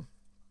amazing.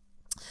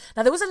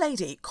 Now, there was a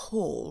lady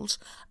called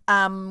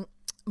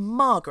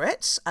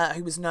Margaret,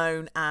 who was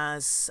known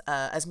as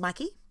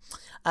Maggie,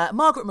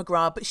 Margaret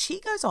McGrath, but she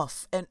goes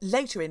off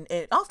later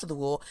after the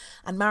war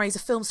and marries a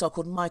film star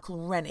called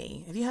Michael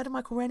Rennie. Have you heard of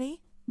Michael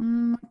Rennie?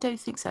 I don't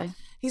think so.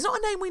 He's not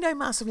a name we know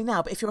massively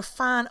now, but if you're a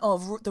fan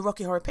of the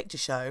Rocky Horror Picture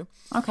Show,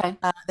 okay,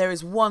 there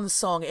is one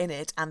song in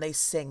it, and they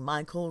sing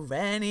 "Michael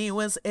Rennie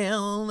was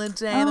ill the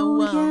day the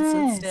world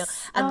stood still,"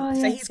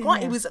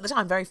 and he was at the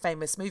time a very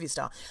famous movie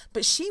star.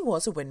 But she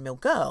was a Windmill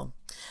girl.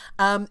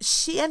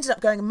 She ended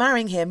up going and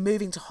marrying him,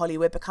 moving to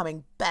Hollywood,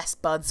 becoming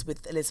best buds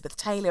with Elizabeth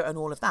Taylor and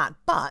all of that.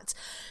 But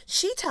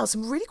she tells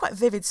some really quite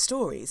vivid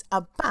stories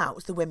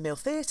about the Windmill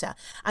Theatre.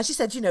 And she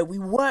said, we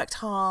worked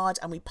hard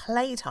and we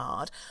played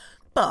hard,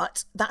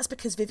 but that's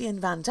because Vivian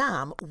Van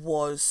Dam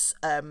was,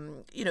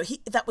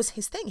 that was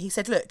his thing. He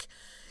said, look,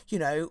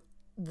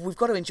 we've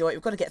got to enjoy it,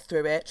 we've got to get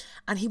through it.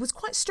 And he was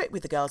quite strict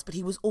with the girls, but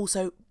he was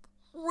also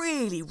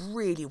really,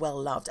 really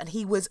well loved. And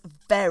he was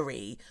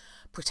very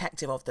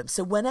protective of them.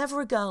 So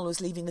whenever a girl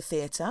was leaving the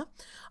theatre,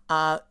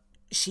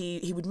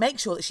 he would make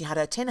sure that she had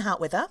her tin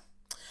hat with her,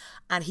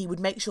 and he would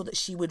make sure that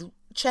she would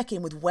check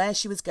in with where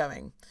she was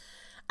going.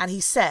 And he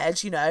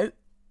said,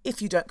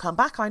 if you don't come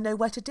back, I know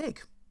where to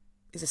dig,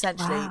 is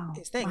essentially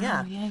his thing.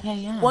 Wow.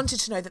 Yeah. Wanted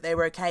to know that they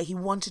were okay. He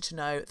wanted to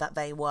know that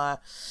they were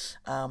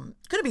going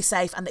to be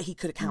safe, and that he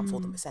could account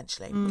for them,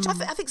 essentially, which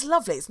I think is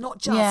lovely. It's not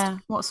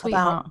just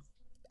about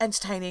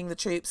entertaining the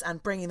troops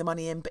and bringing the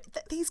money in, but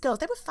these girls,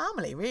 they were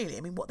family, really. I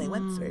mean, what they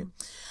went through.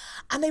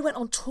 And they went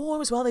on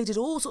tour as well. They did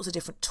all sorts of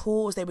different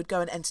tours. They would go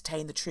and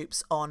entertain the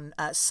troops on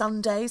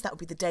Sundays. That would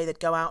be the day they'd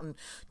go out and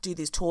do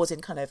these tours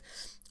in kind of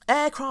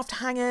aircraft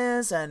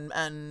hangars and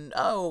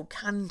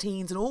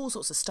canteens and all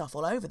sorts of stuff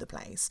all over the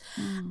place.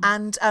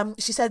 And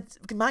she said,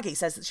 Maggie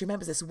says that she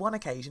remembers this one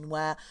occasion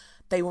where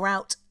they were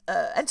out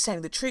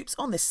entertaining the troops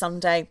on this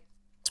Sunday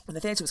when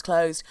the theatre was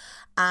closed,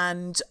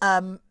 and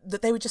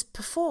that they were just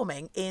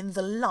performing in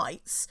the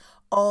lights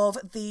of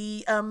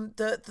the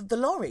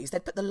lorries.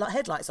 They'd put the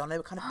headlights on. They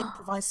were kind of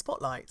improvised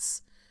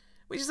spotlights,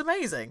 which is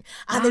amazing.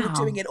 And they were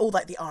doing it all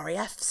like the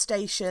RAF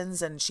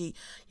stations, and she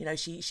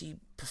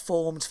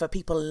performed for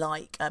people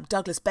like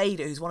Douglas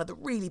Bader, who's one of the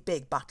really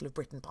big Battle of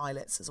Britain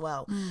pilots as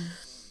well.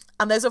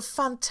 And there's a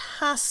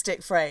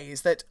fantastic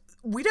phrase that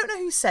we don't know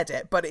who said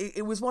it, but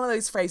it was one of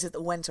those phrases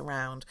that went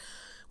around,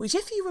 which,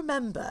 if you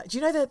remember, do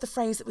you know the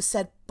phrase that was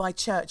said by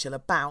Churchill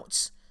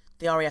about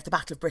the RAF, the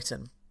Battle of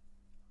Britain?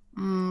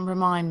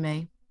 Remind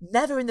me.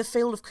 Never in the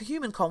field of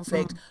human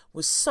conflict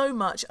was so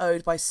much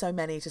owed by so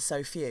many to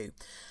so few.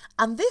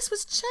 And this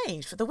was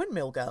changed for the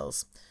Windmill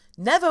Girls.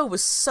 Never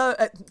was so...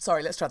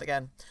 let's try that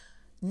again.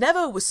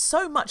 Never was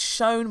so much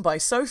shown by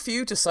so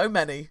few to so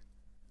many.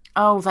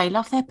 Oh, they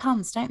love their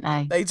puns, don't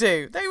they? They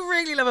do. They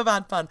really love a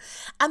bad pun.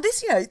 And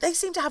this, they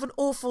seem to have an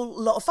awful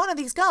lot of fun. And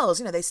these girls,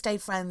 they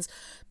stayed friends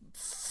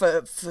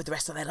for the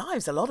rest of their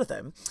lives, a lot of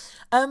them.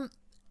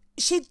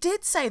 She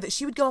did say that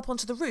she would go up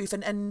onto the roof,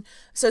 and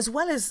so as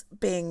well as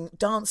being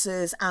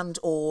dancers and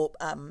or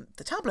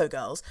the tableau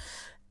girls,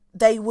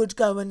 they would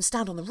go and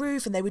stand on the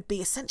roof, and they would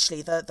be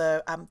essentially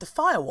the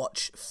fire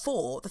watch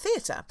for the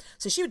theatre.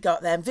 So she would go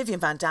up there, and Vivian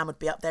Van Dam would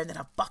be up there, and they'd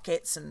have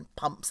buckets and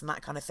pumps and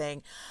that kind of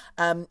thing.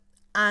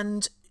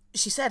 And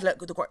she said,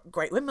 look, the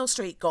Great Windmill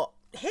Street got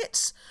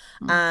hit,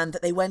 and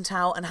that they went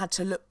out and had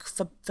to look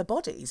for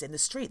bodies in the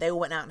street. They all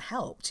went out and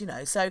helped,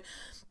 So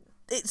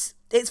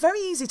it's very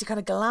easy to kind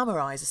of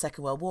glamorise the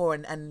Second World War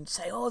and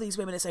say, oh, these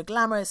women are so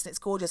glamorous and it's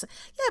gorgeous.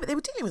 Yeah, but they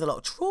were dealing with a lot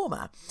of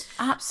trauma.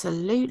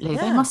 Absolutely.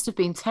 Yeah. They must have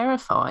been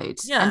terrified.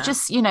 Yeah. And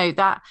just,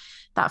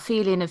 that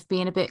feeling of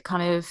being a bit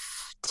kind of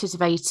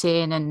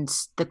titivating, and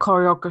the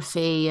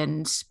choreography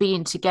and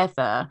being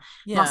together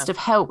must have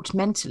helped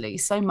mentally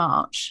so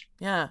much.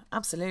 Yeah,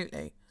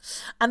 absolutely.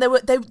 And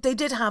they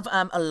did have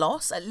a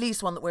loss, at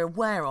least one that we're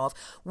aware of,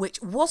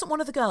 which wasn't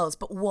one of the girls,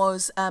 but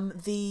was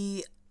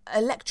the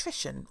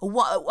electrician, or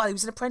what? He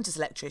was an apprentice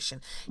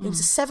electrician. He was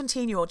a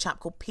 17-year-old chap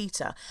called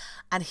Peter,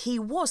 and he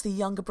was the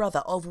younger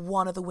brother of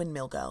one of the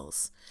Windmill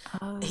Girls.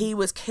 He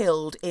was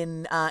killed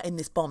in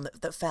this bomb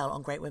that fell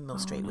on Great Windmill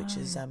Street, which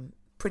is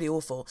pretty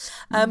awful.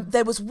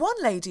 There was one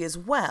lady as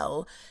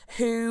well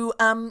who,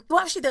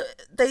 actually,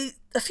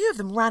 a few of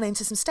them ran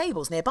into some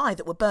stables nearby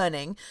that were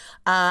burning,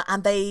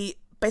 and they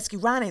basically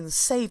ran in and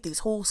saved these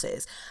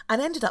horses,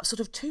 and ended up sort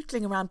of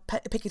tootling around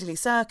Piccadilly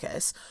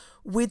Circus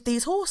with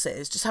these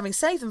horses, just having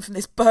saved them from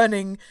this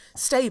burning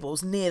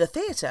stables near the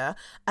theatre.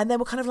 And then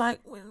we're kind of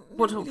like,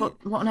 what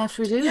on earth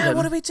do we do? Yeah,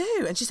 what do we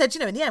do? And she said,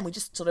 in the end, we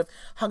just sort of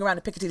hung around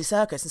at Piccadilly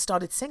Circus and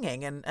started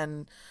singing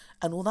and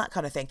all that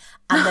kind of thing.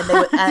 And then they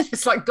were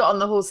just like got on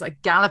the horse,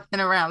 like galloping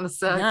around the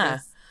circus. Yeah.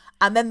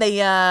 And then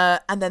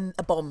then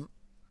a bomb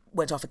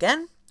went off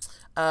again.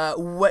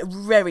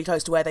 Very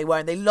close to where they were,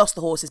 and they lost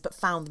the horses but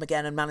found them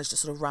again and managed to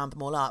sort of round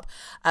them all up,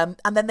 and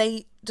then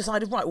they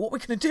decided, right, what we're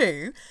going to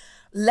do,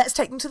 let's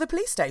take them to the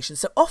police station.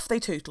 So off they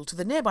tootled to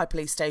the nearby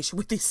police station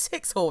with these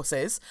 6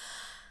 horses,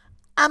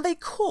 and they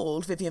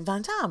called Vivian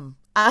Van Dam,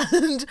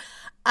 and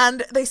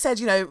they said,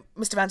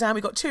 Mr. Van Dam,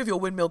 we got 2 of your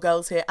Windmill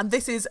Girls here, and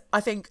this is,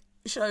 I think,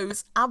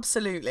 shows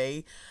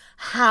absolutely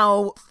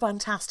how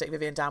fantastic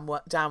Vivian Dam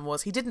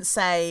was. He didn't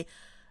say,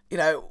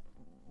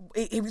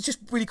 he was just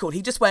really cool.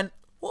 He just went,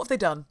 what have they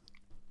done?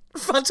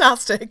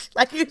 Fantastic.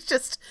 Like, he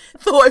just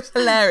thought it was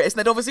hilarious.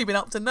 They'd obviously been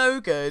up to no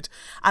good,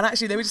 and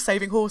actually they were just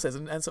saving horses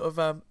and sort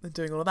of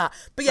doing all of that.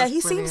 But yeah, he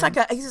seems like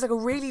a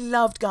really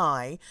loved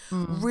guy,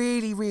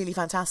 really, really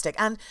fantastic.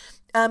 And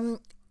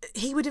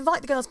he would invite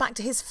the girls back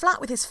to his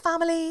flat with his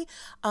family,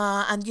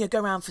 and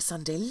go around for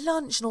Sunday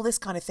lunch and all this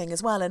kind of thing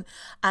as well.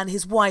 And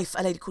his wife,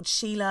 a lady called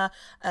Sheila,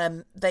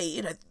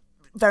 they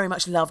very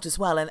much loved as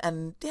well.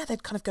 And yeah,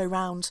 they'd kind of go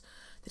around.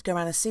 They'd go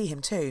around and see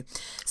him too.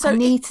 So I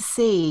need to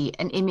see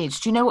an image.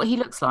 Do you know what he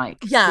looks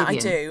like? Yeah, Vivian?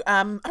 I do.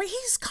 I mean,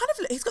 he's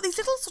got these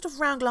little sort of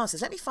round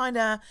glasses. Let me find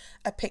a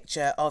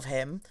picture of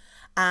him,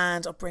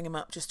 and I'll bring him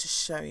up just to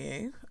show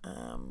you.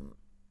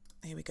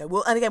 Here we go.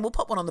 Well, and again, we'll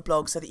pop one on the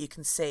blog so that you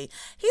can see.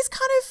 He's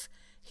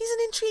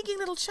an intriguing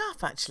little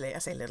chap, actually. I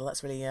say little.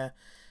 That's really here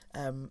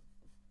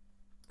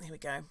we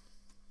go.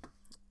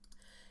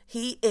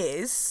 He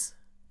is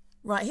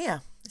right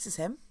here. This is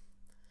him.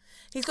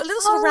 He's got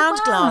little sort of round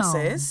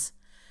glasses.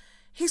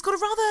 He's got a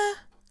rather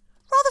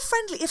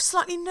friendly, if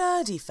slightly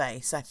nerdy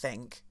face, I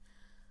think.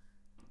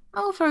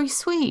 Oh, very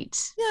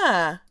sweet.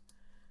 Yeah.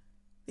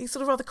 These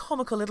sort of rather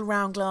comical little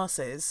round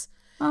glasses.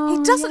 Oh,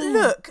 he doesn't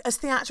look as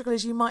theatrical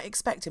as you might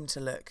expect him to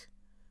look.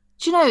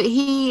 Do you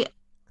know,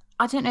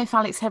 I don't know if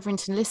Alex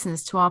Hetherington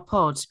listens to our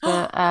pod,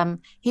 but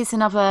he's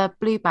another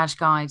Blue Badge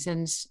guide,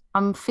 and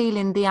I'm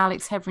feeling the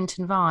Alex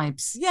Hetherington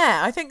vibes.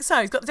 Yeah, I think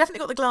so. He's definitely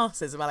got the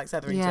glasses of Alex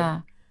Hetherington.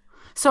 Yeah.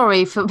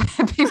 Sorry for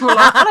people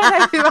like, I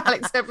don't know who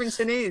Alex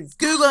Hetherington is.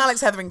 Google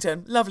Alex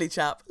Hetherington. Lovely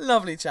chap.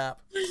 Lovely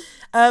chap.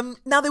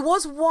 Now, there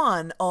was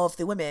one of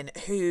the women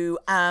who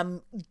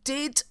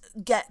did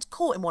get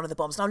caught in one of the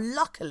bombs. Now,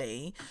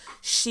 luckily,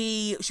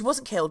 she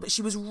wasn't killed, but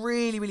she was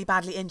really, really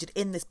badly injured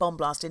in this bomb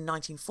blast in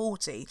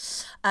 1940.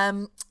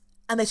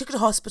 And they took her to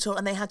hospital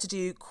and they had to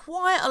do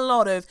quite a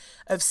lot of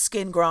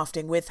skin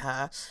grafting with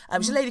her.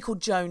 She's a lady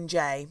called Joan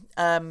Jay.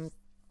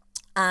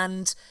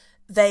 And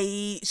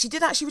she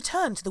did actually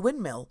return to the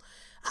windmill,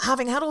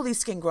 having had all these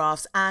skin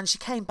grafts, and she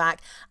came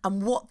back.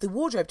 And what the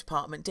wardrobe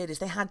department did is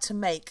they had to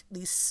make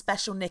these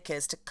special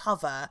knickers to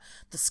cover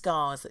the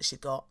scars that she'd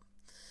got.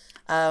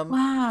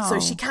 Wow. So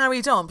she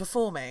carried on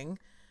performing.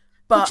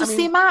 But just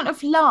the amount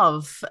of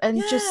love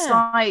and just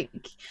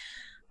like,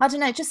 I don't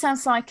know, it just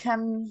sounds like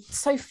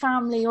so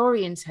family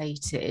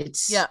orientated.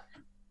 Yeah.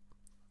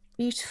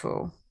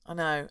 Beautiful. I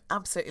know.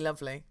 Absolutely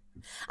lovely.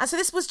 And so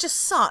this was just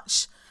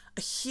such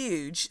a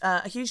huge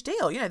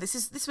deal. You know,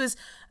 this was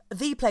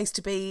the place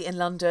to be in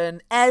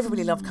London.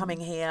 Everybody loved coming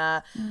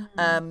here.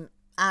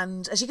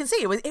 And as you can see,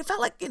 it felt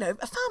like, you know,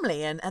 a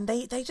family, and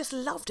they just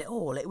loved it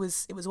all. It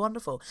was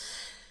wonderful.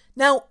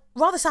 Now,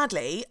 rather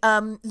sadly,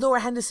 Laura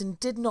Henderson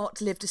did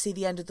not live to see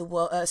the end of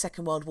the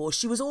Second World War.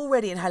 She was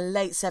already in her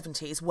late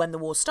 70s when the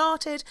war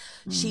started.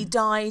 She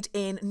died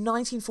in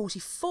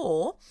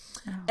 1944,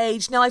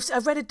 aged... Now,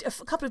 I've read a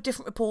couple of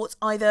different reports,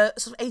 either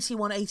sort of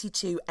 81,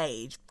 82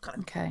 age,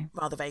 kind of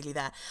rather vaguely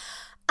there.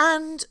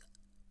 And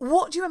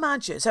what do you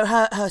imagine? So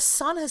her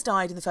son has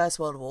died in the First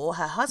World War.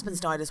 Her husband's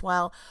died as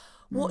well.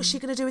 What's she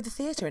going to do with the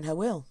theatre in her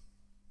will?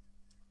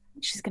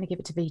 She's going to give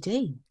it to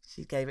VD.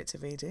 She gave it to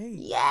VD.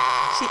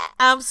 Yeah. She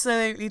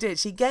absolutely did.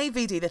 She gave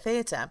VD the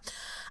theatre,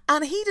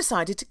 and he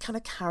decided to kind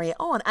of carry it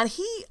on. And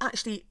he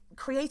actually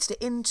created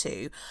it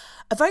into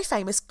a very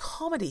famous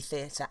comedy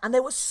theatre. And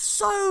there were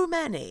so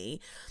many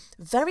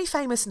very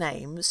famous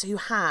names who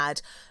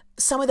had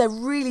some of their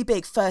really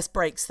big first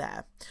breaks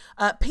there.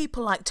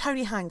 People like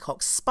Tony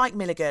Hancock, Spike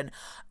Milligan,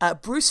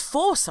 Bruce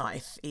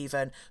Forsyth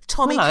even,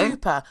 Tommy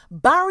Cooper,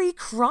 Barry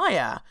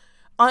Cryer.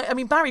 I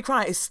mean, Barry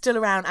Cryer is still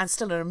around and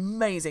still an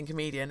amazing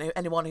comedian.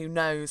 Anyone who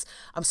knows,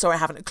 I'm sorry I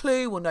haven't a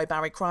clue, will know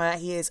Barry Cryer.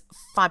 He is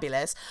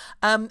fabulous.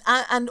 And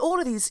all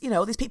of these, you know,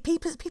 all these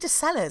Peter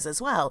Sellers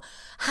as well,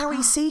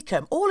 Harry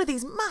Seacombe, all of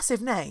these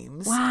massive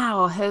names.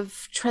 Wow,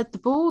 have tread the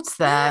boards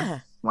there. Yeah,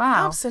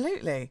 wow.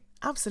 Absolutely.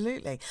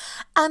 Absolutely.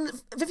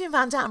 And Vivian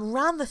Van Dam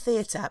ran the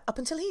theatre up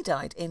until he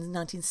died in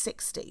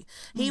 1960.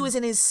 He was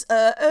in his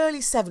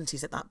early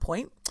 70s at that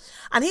point,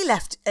 and he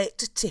left it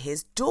to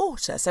his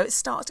daughter. So it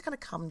starts to kind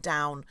of come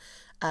down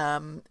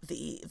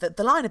the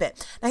line a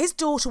bit. Now, his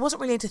daughter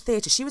wasn't really into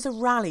theatre. She was a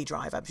rally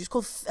driver. She was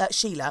called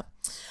Sheila.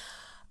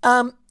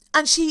 And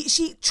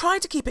she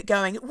tried to keep it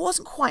going. It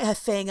wasn't quite her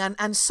thing.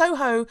 And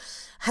Soho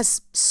has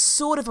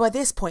sort of, by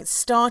this point,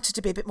 started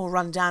to be a bit more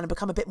run down and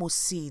become a bit more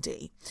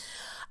seedy.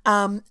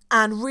 And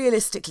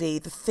realistically,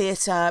 the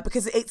theatre,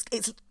 because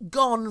it's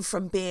gone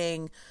from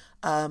being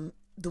the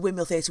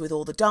Windmill Theatre with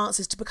all the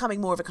dancers to becoming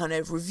more of a kind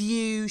of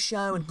revue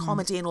show and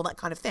comedy and all that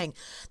kind of thing.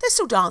 There's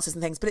still dancers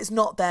and things, but it's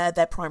not their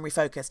primary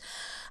focus.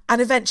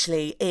 And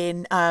eventually,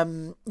 in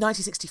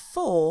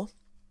 1964,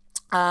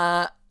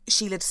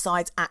 Sheila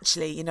decides,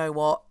 actually, you know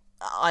what,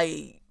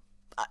 I'm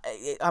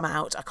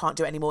out. I can't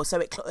do it anymore. So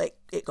it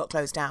got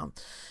closed down.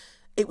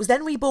 It was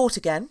then rebought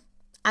again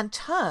and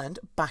turned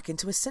back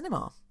into a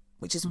cinema,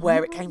 which is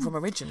where it came from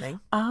originally.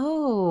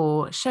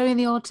 Oh, showing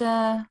the odd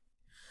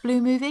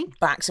blue movie?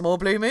 Back to more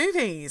blue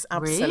movies.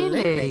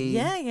 Absolutely. Really?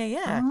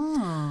 Yeah.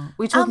 Oh.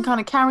 We're talking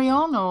kind of Carry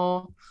On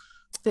or...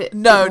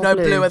 No,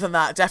 bluer than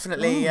that.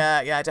 Definitely,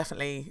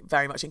 definitely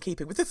very much in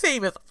keeping with the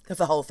theme of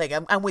the whole thing,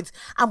 and with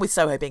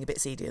Soho being a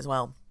bit seedy as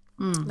well.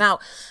 Now,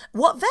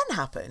 what then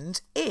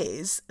happened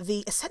is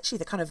essentially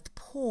the kind of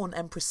porn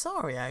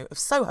impresario of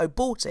Soho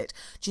bought it.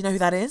 Do you know who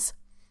that is?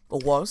 Or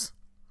was?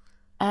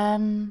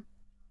 I'm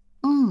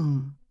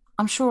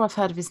sure I've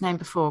heard of his name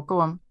before. Go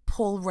on.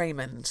 Paul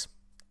Raymond.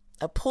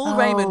 Paul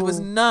Raymond was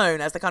known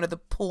as the kind of the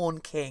porn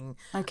king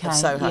of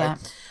Soho.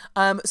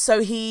 Yeah.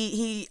 So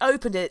he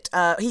opened it.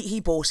 He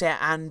bought it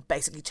and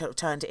basically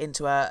turned it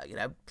into a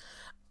kind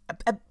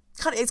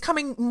of. It's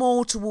coming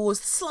more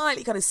towards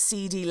slightly kind of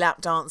seedy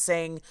lap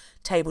dancing,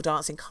 table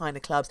dancing kind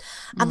of clubs,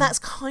 and that's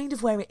kind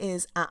of where it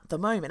is at the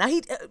moment. Now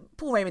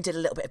Paul Raymond did a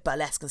little bit of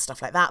burlesque and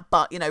stuff like that,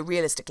 but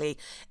realistically,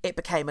 it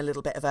became a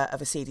little bit of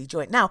a seedy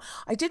joint. Now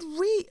I did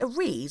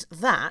read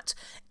that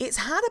it's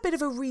had a bit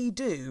of a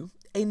redo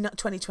in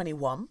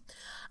 2021,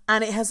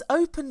 and it has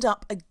opened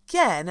up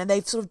again, and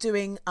they've sort of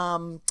doing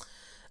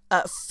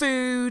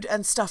food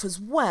and stuff as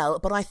well,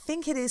 but I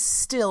think it is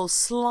still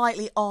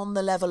slightly on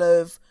the level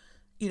of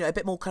a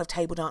bit more kind of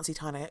table dancey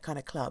kind of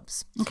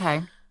clubs.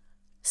 Okay.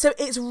 So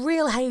its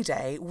real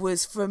heyday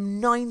was from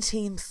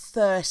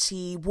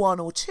 1931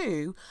 or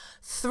 2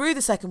 through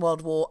the Second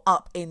World War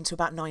up into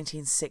about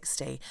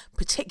 1960,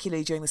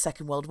 particularly during the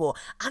Second World War.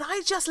 And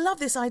I just love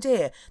this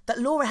idea that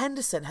Laura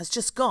Henderson has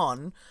just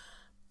gone,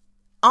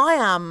 I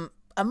am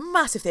a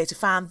massive theatre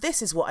fan.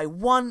 This is what I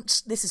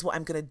want. This is what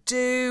I'm going to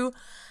do.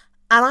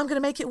 And I'm going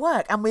to make it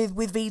work. And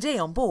with VD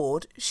on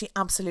board, she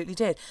absolutely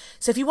did.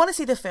 So if you want to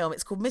see the film,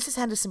 it's called Mrs.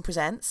 Henderson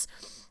Presents.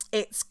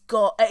 It's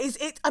got,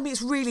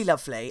 it's really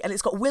lovely. And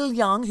it's got Will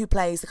Young, who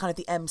plays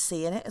the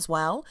MC in it as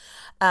well.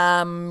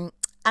 And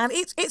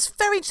it's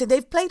very interesting.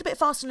 They've played a bit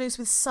fast and loose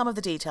with some of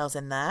the details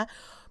in there.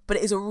 But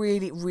it is a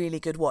really, really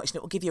good watch. And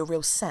it will give you a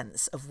real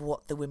sense of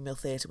what the Windmill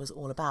Theatre was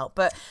all about.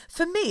 But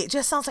for me, it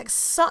just sounds like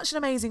such an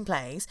amazing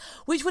place,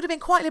 which would have been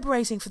quite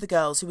liberating for the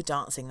girls who were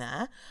dancing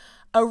there.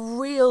 A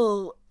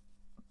real,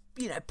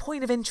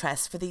 point of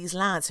interest for these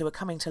lads who are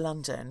coming to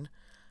London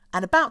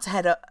and about to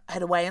head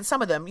away. And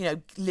some of them,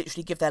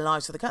 literally give their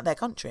lives for their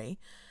country.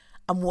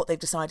 And what they've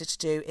decided to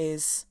do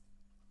is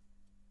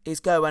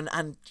go and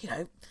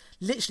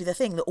literally the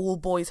thing that all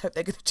boys hope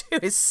they're going to do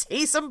is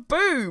see some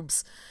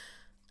boobs.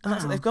 And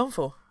that's what they've gone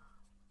for.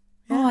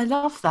 Yeah. Oh, I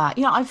love that.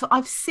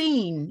 I've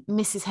seen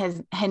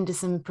Mrs.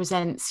 Henderson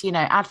Presents,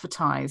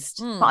 advertised,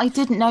 but I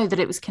didn't know that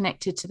it was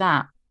connected to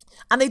that.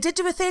 And they did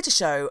do a theatre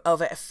show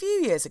of it a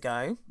few years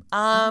ago,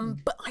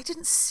 but I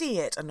didn't see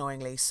it,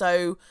 annoyingly.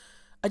 So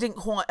I didn't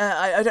quite.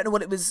 I don't know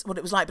what it was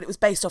like, but it was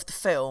based off the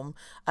film.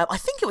 I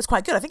think it was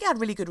quite good. I think it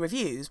had really good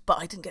reviews, but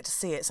I didn't get to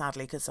see it,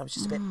 sadly, because I was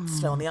just a bit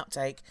slow on the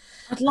uptake.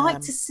 I'd like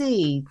to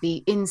see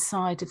the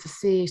inside of the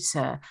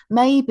theatre.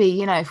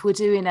 Maybe if we're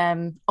doing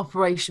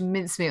Operation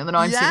Mincemeat on the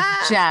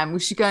 19th of Jan, we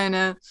should go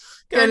to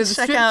the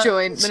strip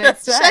joint the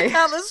next day. Check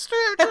out the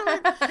strip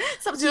joint.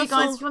 It's up to you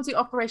guys. If you want to do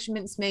Operation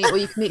Mincemeat, or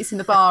you can meet us in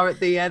the bar at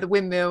the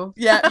Windmill.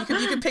 Yeah,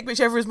 you can pick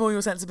whichever is more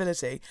your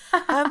sensibility.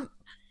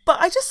 But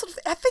I just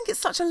I think it's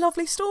such a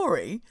lovely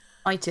story.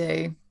 I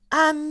do.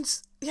 And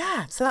so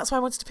that's why I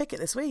wanted to pick it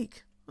this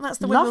week. And that's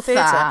the Windmill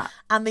Theatre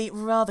and the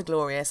rather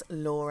glorious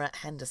Laura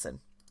Henderson.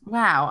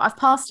 Wow, I've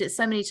passed it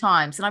so many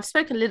times and I've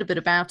spoken a little bit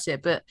about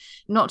it, but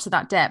not to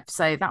that depth.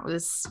 So that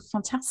was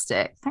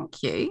fantastic.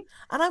 Thank you.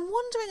 And I'm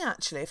wondering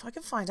actually if I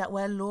can find out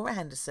where Laura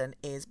Henderson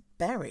is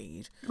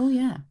buried. Oh,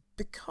 yeah.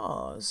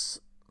 Because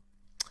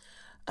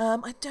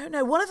I don't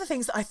know. One of the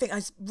things that I think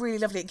is really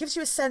lovely, it gives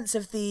you a sense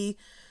of the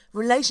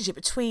relationship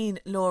between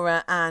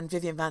Laura and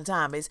Vivian Van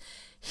Damme is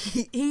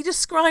he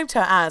described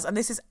her as, and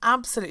this is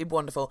absolutely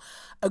wonderful,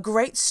 a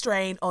great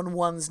strain on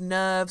one's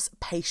nerves,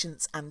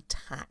 patience and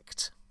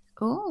tact.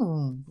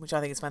 Oh, which I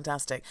think is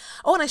fantastic.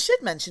 Oh, and I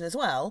should mention as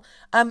well,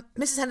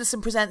 Mrs.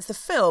 Henderson Presents the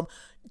film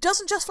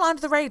doesn't just fly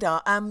under the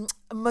radar.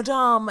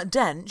 Madame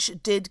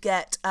Dench did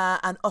get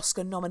an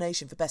Oscar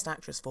nomination for Best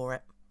Actress for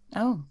it.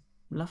 Oh,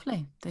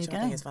 lovely. There you go.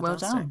 I think is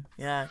fantastic. Well done.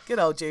 Yeah, good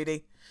old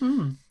Judy.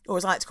 Or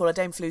as I like to call her,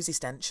 Dame Floozy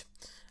Stench.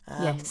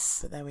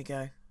 Yes. But there we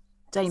go.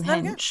 Dame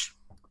Hench.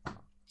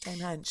 Dame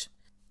Hench.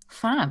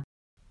 Fab.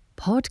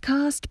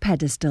 Podcast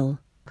pedestal.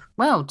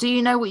 Well, do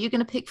you know what you're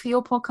going to pick for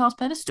your podcast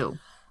pedestal?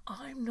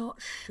 I'm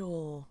not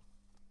sure.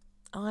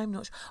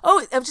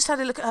 Oh, I've just had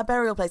a look at her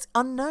burial place.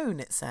 Unknown,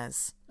 it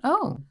says.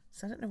 Oh.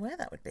 So I don't know where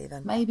that would be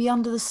then. Maybe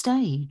under the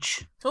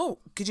stage. Oh,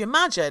 could you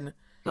imagine?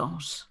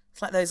 Gosh.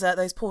 It's like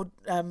those poor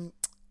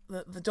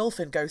the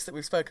dolphin ghosts that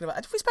we've spoken about.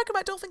 Have we spoken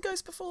about dolphin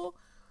ghosts before?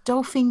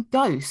 Dolphin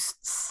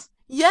ghosts?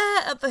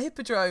 Yeah, at the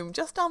Hippodrome,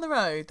 just down the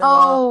road. The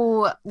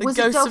was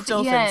ghosts of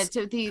dolphins.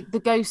 Yeah,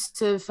 the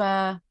ghost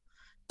of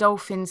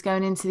dolphins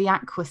going into the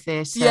Aqua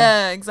Theatre.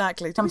 Yeah,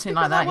 exactly. Something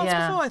like that. Once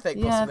before, I think.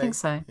 Possibly. Yeah, I think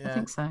so. Yeah. I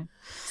think so.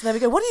 So there we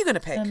go. What are you going to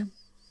pick?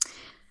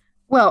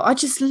 Well, I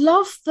just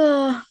love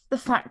the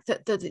fact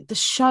that the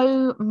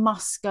show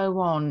must go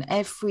on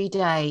every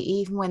day,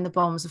 even when the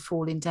bombs are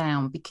falling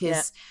down,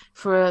 because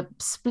for a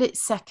split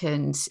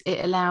second,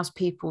 it allows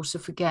people to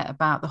forget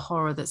about the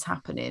horror that's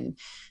happening.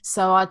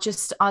 So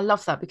I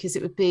love that, because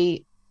it would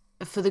be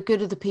for the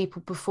good of the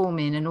people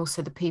performing and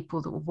also the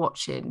people that were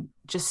watching,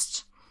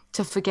 just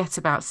to forget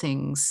about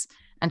things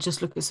and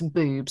just look at some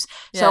boobs.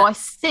 Yeah. So I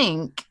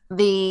think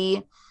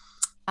the...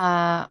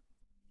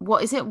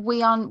 what is it?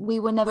 We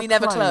were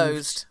never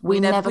closed.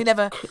 We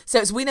never. So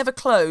it's we never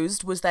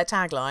closed was their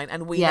tagline,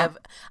 and never,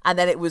 and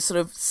then it was sort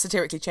of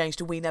satirically changed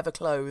to we never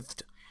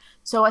clothed.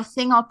 So I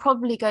think I'll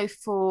probably go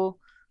for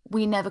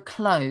we never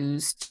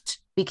closed,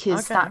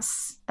 because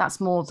that's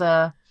more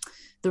the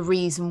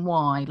reason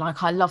why.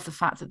 Like, I love the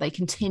fact that they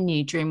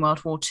continued during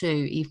World War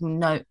II, even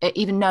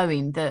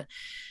knowing that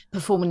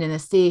performing in a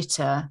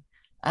theatre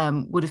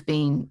would have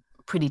been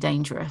pretty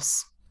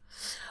dangerous.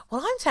 Well,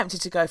 I'm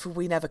tempted to go for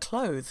we never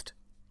clothed.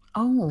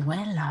 Oh,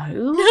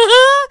 hello.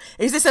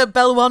 Is this a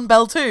Bell 1,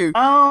 Bell 2?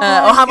 Oh,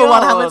 or Hammer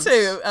 1, Hammer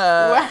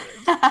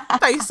 2?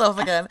 Face off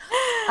again.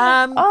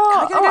 Am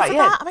I going to go for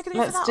that? Am I going to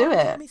go for that? Let's do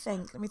it. Let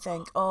me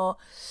think. Or,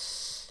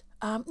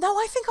 no,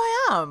 I think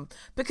I am.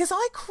 Because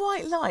I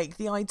quite like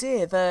the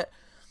idea that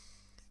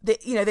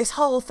this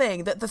whole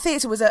thing, that the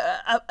theatre was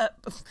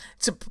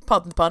to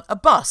pardon the pun, a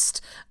bust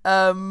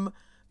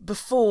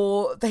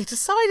before they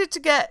decided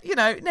to get,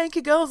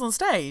 naked girls on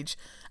stage.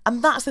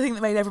 And that's the thing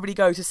that made everybody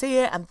go to see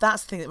it, and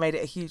that's the thing that made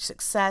it a huge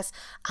success,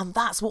 and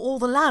that's what all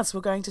the lads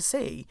were going to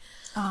see.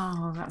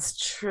 Oh, that's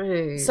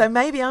true. So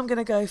maybe I'm going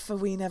to go for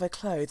We Never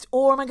Clothed,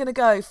 or am I going to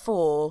go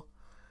for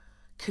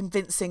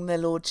Convincing the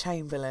Lord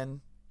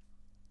Chamberlain?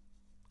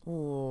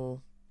 Ooh.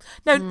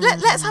 No,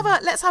 let's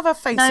have a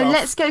face off. No,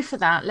 let's go for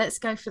that.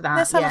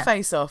 Let's have a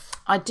face off.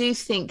 I do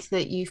think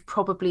that you've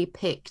probably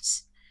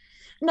picked.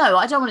 No,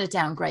 I don't want to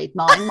downgrade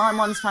mine. My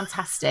one's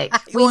fantastic.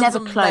 We never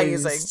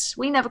closed.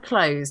 We never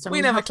closed. I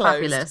mean, never closed.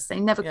 Fabulous. They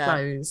never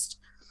closed.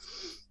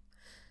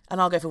 And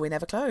I'll go for We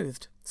Never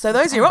Clothed. So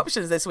those are your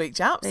options this week,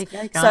 chaps. There you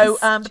go, guys. So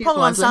the poll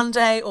on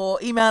Sunday, or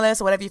email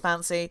us, or whatever you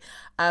fancy.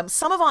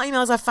 Some of our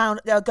emails I've found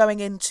are going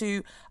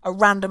into a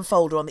random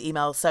folder on the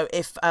email. So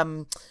if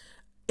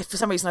for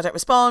some reason I don't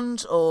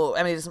respond, or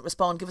Emily doesn't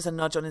respond, give us a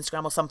nudge on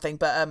Instagram or something.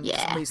 But for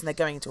some reason they're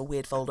going into a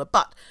weird folder.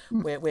 But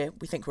we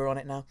think we're on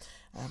it now,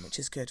 which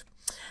is good.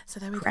 So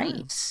there we go.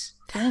 Great.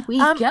 There we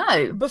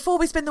go. Before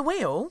we spin the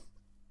wheel,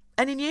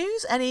 any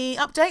news? Any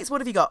updates?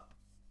 What have you got?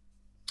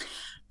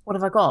 What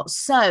have I got?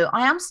 So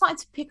I am starting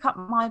to pick up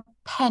my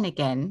pen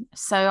again.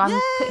 So I'm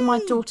putting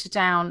my daughter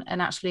down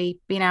and actually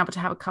being able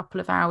to have a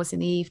couple of hours in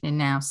the evening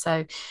now.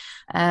 So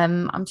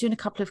I'm doing a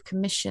couple of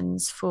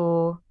commissions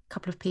for a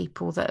couple of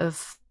people that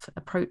have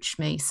approached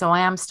me. So I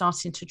am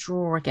starting to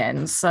draw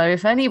again. So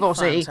if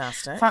anybody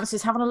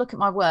fancies having a look at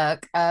my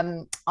work,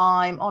 I'm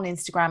on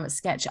Instagram at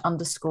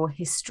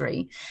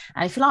sketch_history.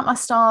 And if you like my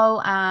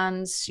style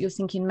and you're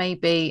thinking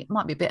maybe it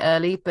might be a bit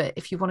early, but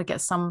if you want to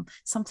get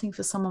something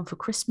for someone for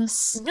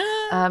Christmas,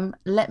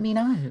 let me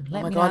know.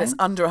 Oh my God, it's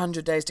under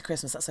 100 days to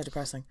Christmas. That's so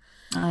depressing.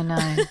 I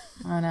know.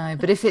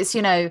 But if it's,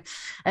 an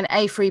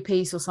A3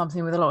 piece or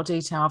something with a lot of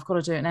detail, I've got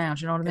to do it now.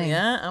 Do you know what I mean?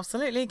 Yeah,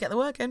 absolutely. Get the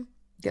work in.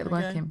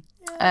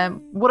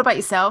 What about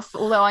yourself?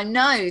 Although I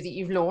know that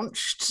you've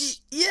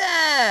launched.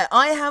 Yeah,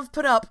 I have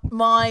put up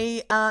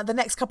my the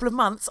next couple of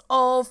months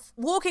of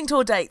walking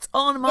tour dates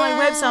on my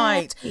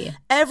website. Yeah.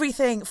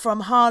 Everything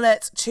from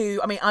Harlot to,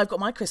 I've got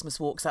my Christmas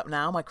walks up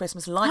now, my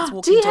Christmas lights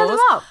walking tours. Do you have them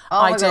up?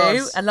 I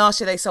do. And last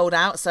year they sold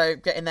out, so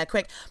get in there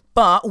quick.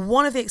 But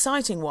one of the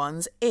exciting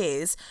ones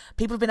is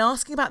people have been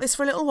asking about this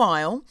for a little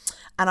while,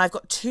 and I've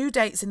got 2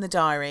 dates in the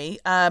diary.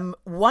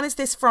 One is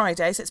this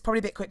Friday, so it's probably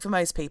a bit quick for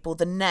most people.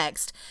 The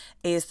next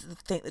is, I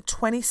think, the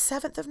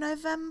 27th of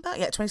November.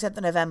 Yeah, 27th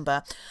of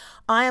November.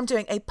 I am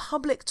doing a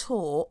public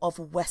tour of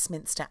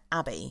Westminster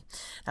Abbey.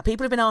 Now,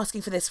 people have been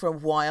asking for this for a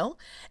while.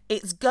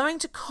 It's going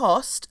to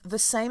cost the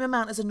same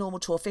amount as a normal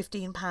tour,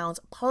 £15,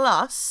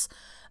 plus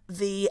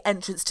the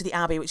entrance to the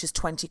Abbey, which is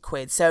 20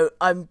 quid. So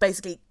I'm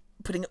basically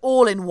putting it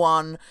all in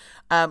one.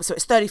 So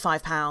it's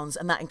 £35,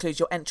 and that includes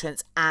your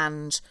entrance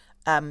and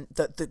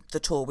the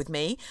tour with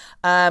me.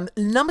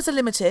 Numbers are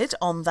limited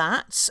on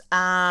that,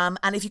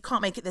 and if you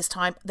can't make it this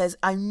time,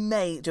 I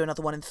may do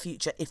another one in the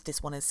future if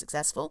this one is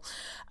successful,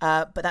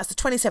 but that's the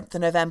 27th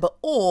of November,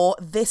 or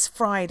this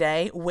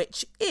Friday,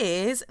 which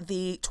is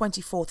the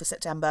 24th of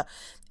September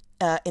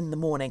in the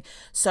morning.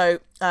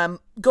 So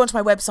go onto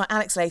my website,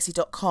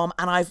 alexlacey.com,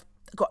 and I've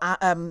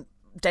got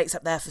dates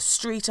up there for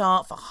street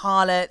art, for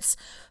harlots,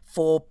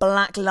 for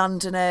Black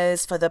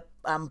Londoners, for the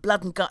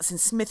Blood and Guts in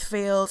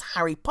Smithfield,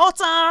 Harry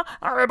Potter,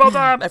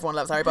 everyone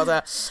loves Harry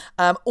Potter,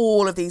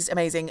 all of these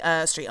amazing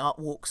street art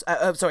walks,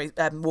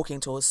 walking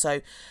tours.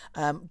 So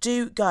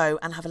do go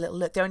and have a little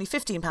look. They're only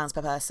 £15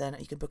 per person.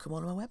 You can book them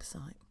on my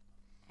website.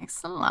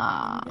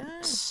 Excellent.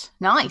 Yeah.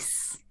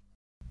 Nice.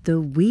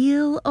 The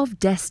Wheel of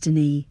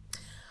Destiny.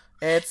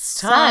 It's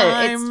time.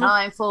 So it's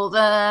time for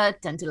the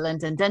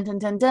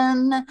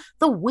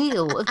the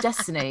Wheel of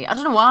Destiny. I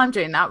don't know why I'm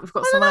doing that. We've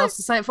got someone else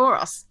to say it for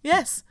us.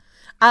 Yes.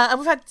 And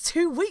we've had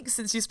 2 weeks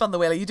since you spun the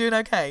wheel. Are you doing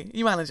okay? Are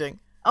you managing?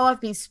 Oh, I've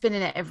been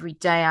spinning it every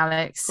day,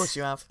 Alex. Of course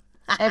you have.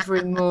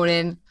 Every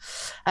morning.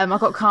 I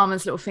got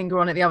Carmen's little finger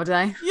on it the other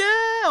day. Yeah.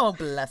 Oh,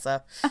 bless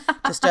her.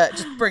 Just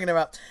bringing her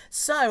up.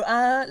 So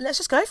let's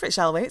just go for it,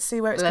 shall we? Let's see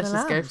where it's going to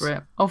land. Let's just go for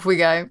it. Off we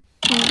go.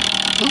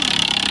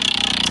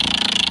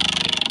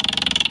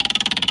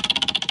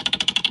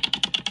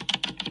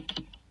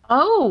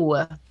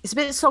 Oh, it's a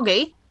bit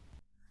soggy.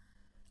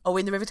 Are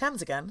we in the River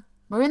Thames again?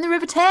 We're in the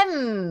River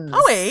Thames.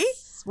 Are we?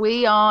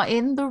 We are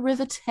in the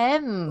River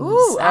Thames.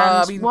 Ooh,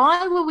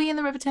 why were we in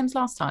the River Thames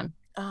last time?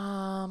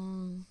 I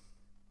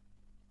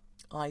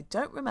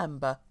don't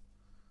remember.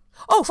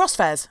 Oh, Frost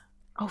Fairs.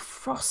 Oh,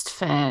 Frost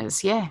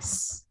Fairs,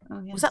 yes.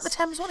 Oh, yes. Was that the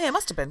Thames one? Yeah, it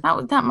must have been.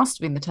 That must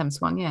have been the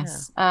Thames one,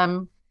 yes.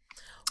 Yeah.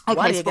 Okay,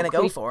 what are you going to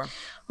go for?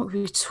 What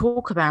we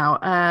talk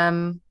about?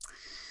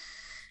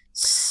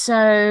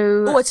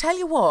 So... I tell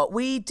you what,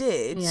 we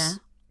did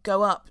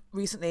go up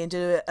recently and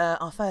do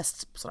our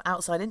first sort of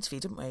outside interview,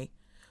 didn't we?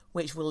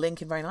 Which will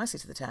link in very nicely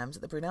to the Thames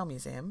at the Brunel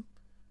Museum.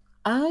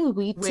 Oh,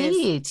 we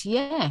did,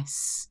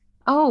 yes.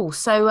 Oh,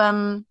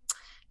 so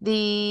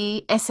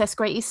the SS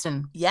Great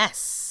Eastern.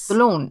 Yes. The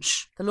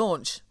launch.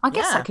 I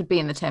guess that could be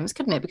in the Thames,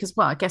 couldn't it? Because,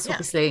 I guess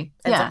obviously...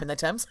 Ends up in the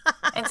Thames.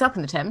 Ends up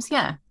in the Thames,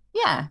 yeah.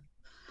 Yeah.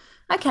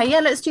 Okay, yeah,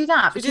 let's do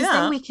that.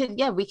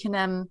 Then we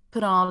can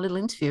put our little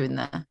interview in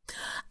there.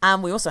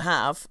 And we also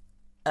have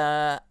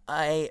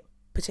a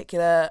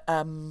particular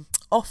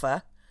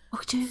offer. Oh,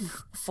 we do.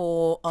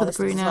 For the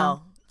Brunel. As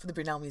well. for the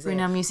Brunel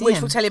Museum. Museum.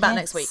 Which we'll tell you about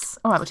next week.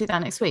 All right, we'll do that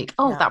next week.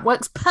 Oh, that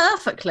works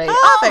perfectly. Perfect.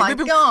 Oh, my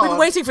God. We've been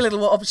waiting for a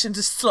little option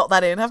to slot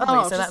that in, haven't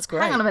we? So that's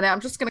great. Hang on a minute.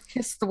 I'm just going to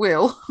kiss the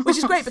wheel. Which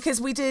is great because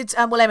we did,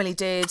 Emily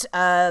did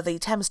the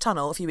Thames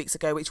Tunnel a few weeks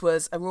ago, which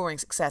was a roaring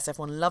success.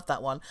 Everyone loved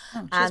that one.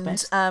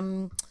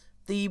 And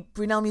the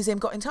Brunel Museum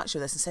got in touch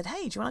with us and said,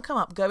 hey, do you want to come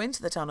up, go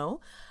into the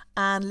tunnel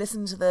and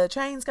listen to the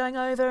trains going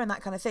over and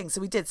that kind of thing? So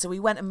we did. So we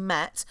went and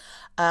met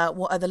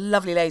the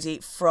lovely lady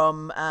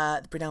from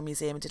the Brunel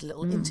Museum and did a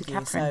little interview.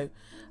 Catherine.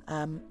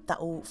 So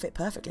that will fit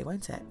perfectly,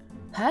 won't it?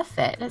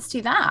 Perfect. Let's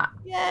do that.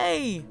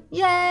 Yay!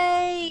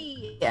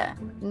 Yeah.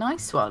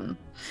 Nice one.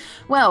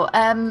 Well,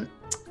 I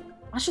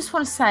just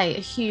want to say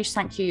a huge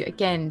thank you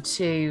again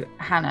to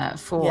Hannah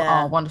for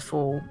our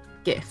wonderful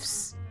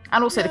gifts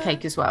and also the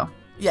cake as well.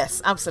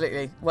 Yes,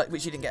 absolutely.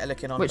 Which you didn't get a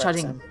look in on. Which I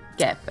didn't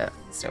get, but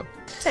still.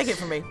 Take it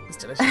from me. It's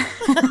delicious.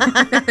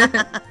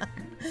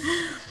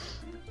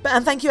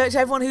 And thank you to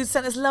everyone who's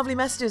sent us lovely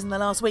messages in the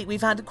last week.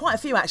 We've had quite a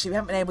few, actually. We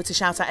haven't been able to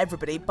shout out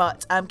everybody,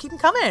 but keep them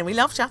coming. We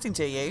love chatting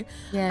to you.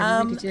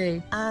 Yeah, we really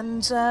do.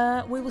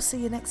 And we will see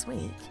you next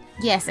week.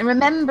 Yes, and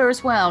remember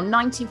as well,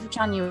 19th of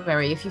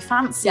January, if you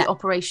fancy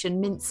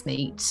Operation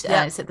Mincemeat,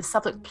 it's at the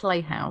Southwark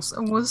Playhouse,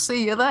 and we'll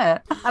see you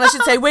there. And I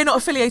should say, we're not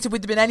affiliated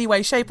with them in any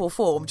way, shape or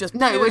form, just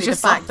purely the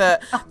fact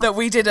that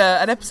we did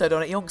an episode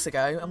on it yonks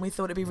ago, and we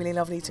thought it'd be really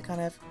lovely to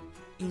kind of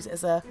use it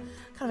as a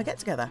kind of a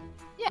get-together.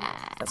 Yeah.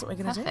 That's what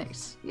we're going to do.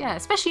 Yeah,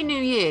 especially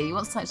New Year. You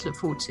want something to look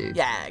forward to.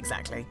 Yeah,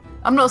 exactly.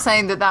 I'm not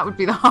saying that would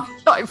be the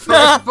highlight for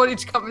everybody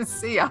to come and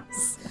see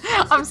us.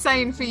 I'm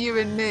saying for you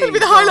and me. It'll be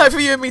the highlight for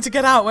you and me to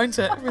get out, won't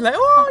it? We're like,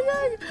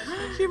 oh,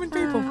 yay, human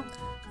people.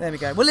 There we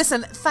go. Well,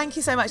 listen, thank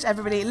you so much,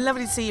 everybody.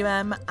 Lovely to see you,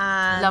 Em.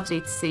 And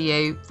lovely to see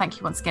you. Thank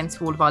you once again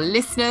to all of our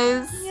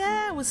listeners.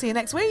 Yeah, we'll see you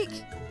next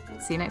week.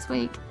 See you next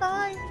week.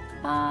 Bye.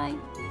 Bye.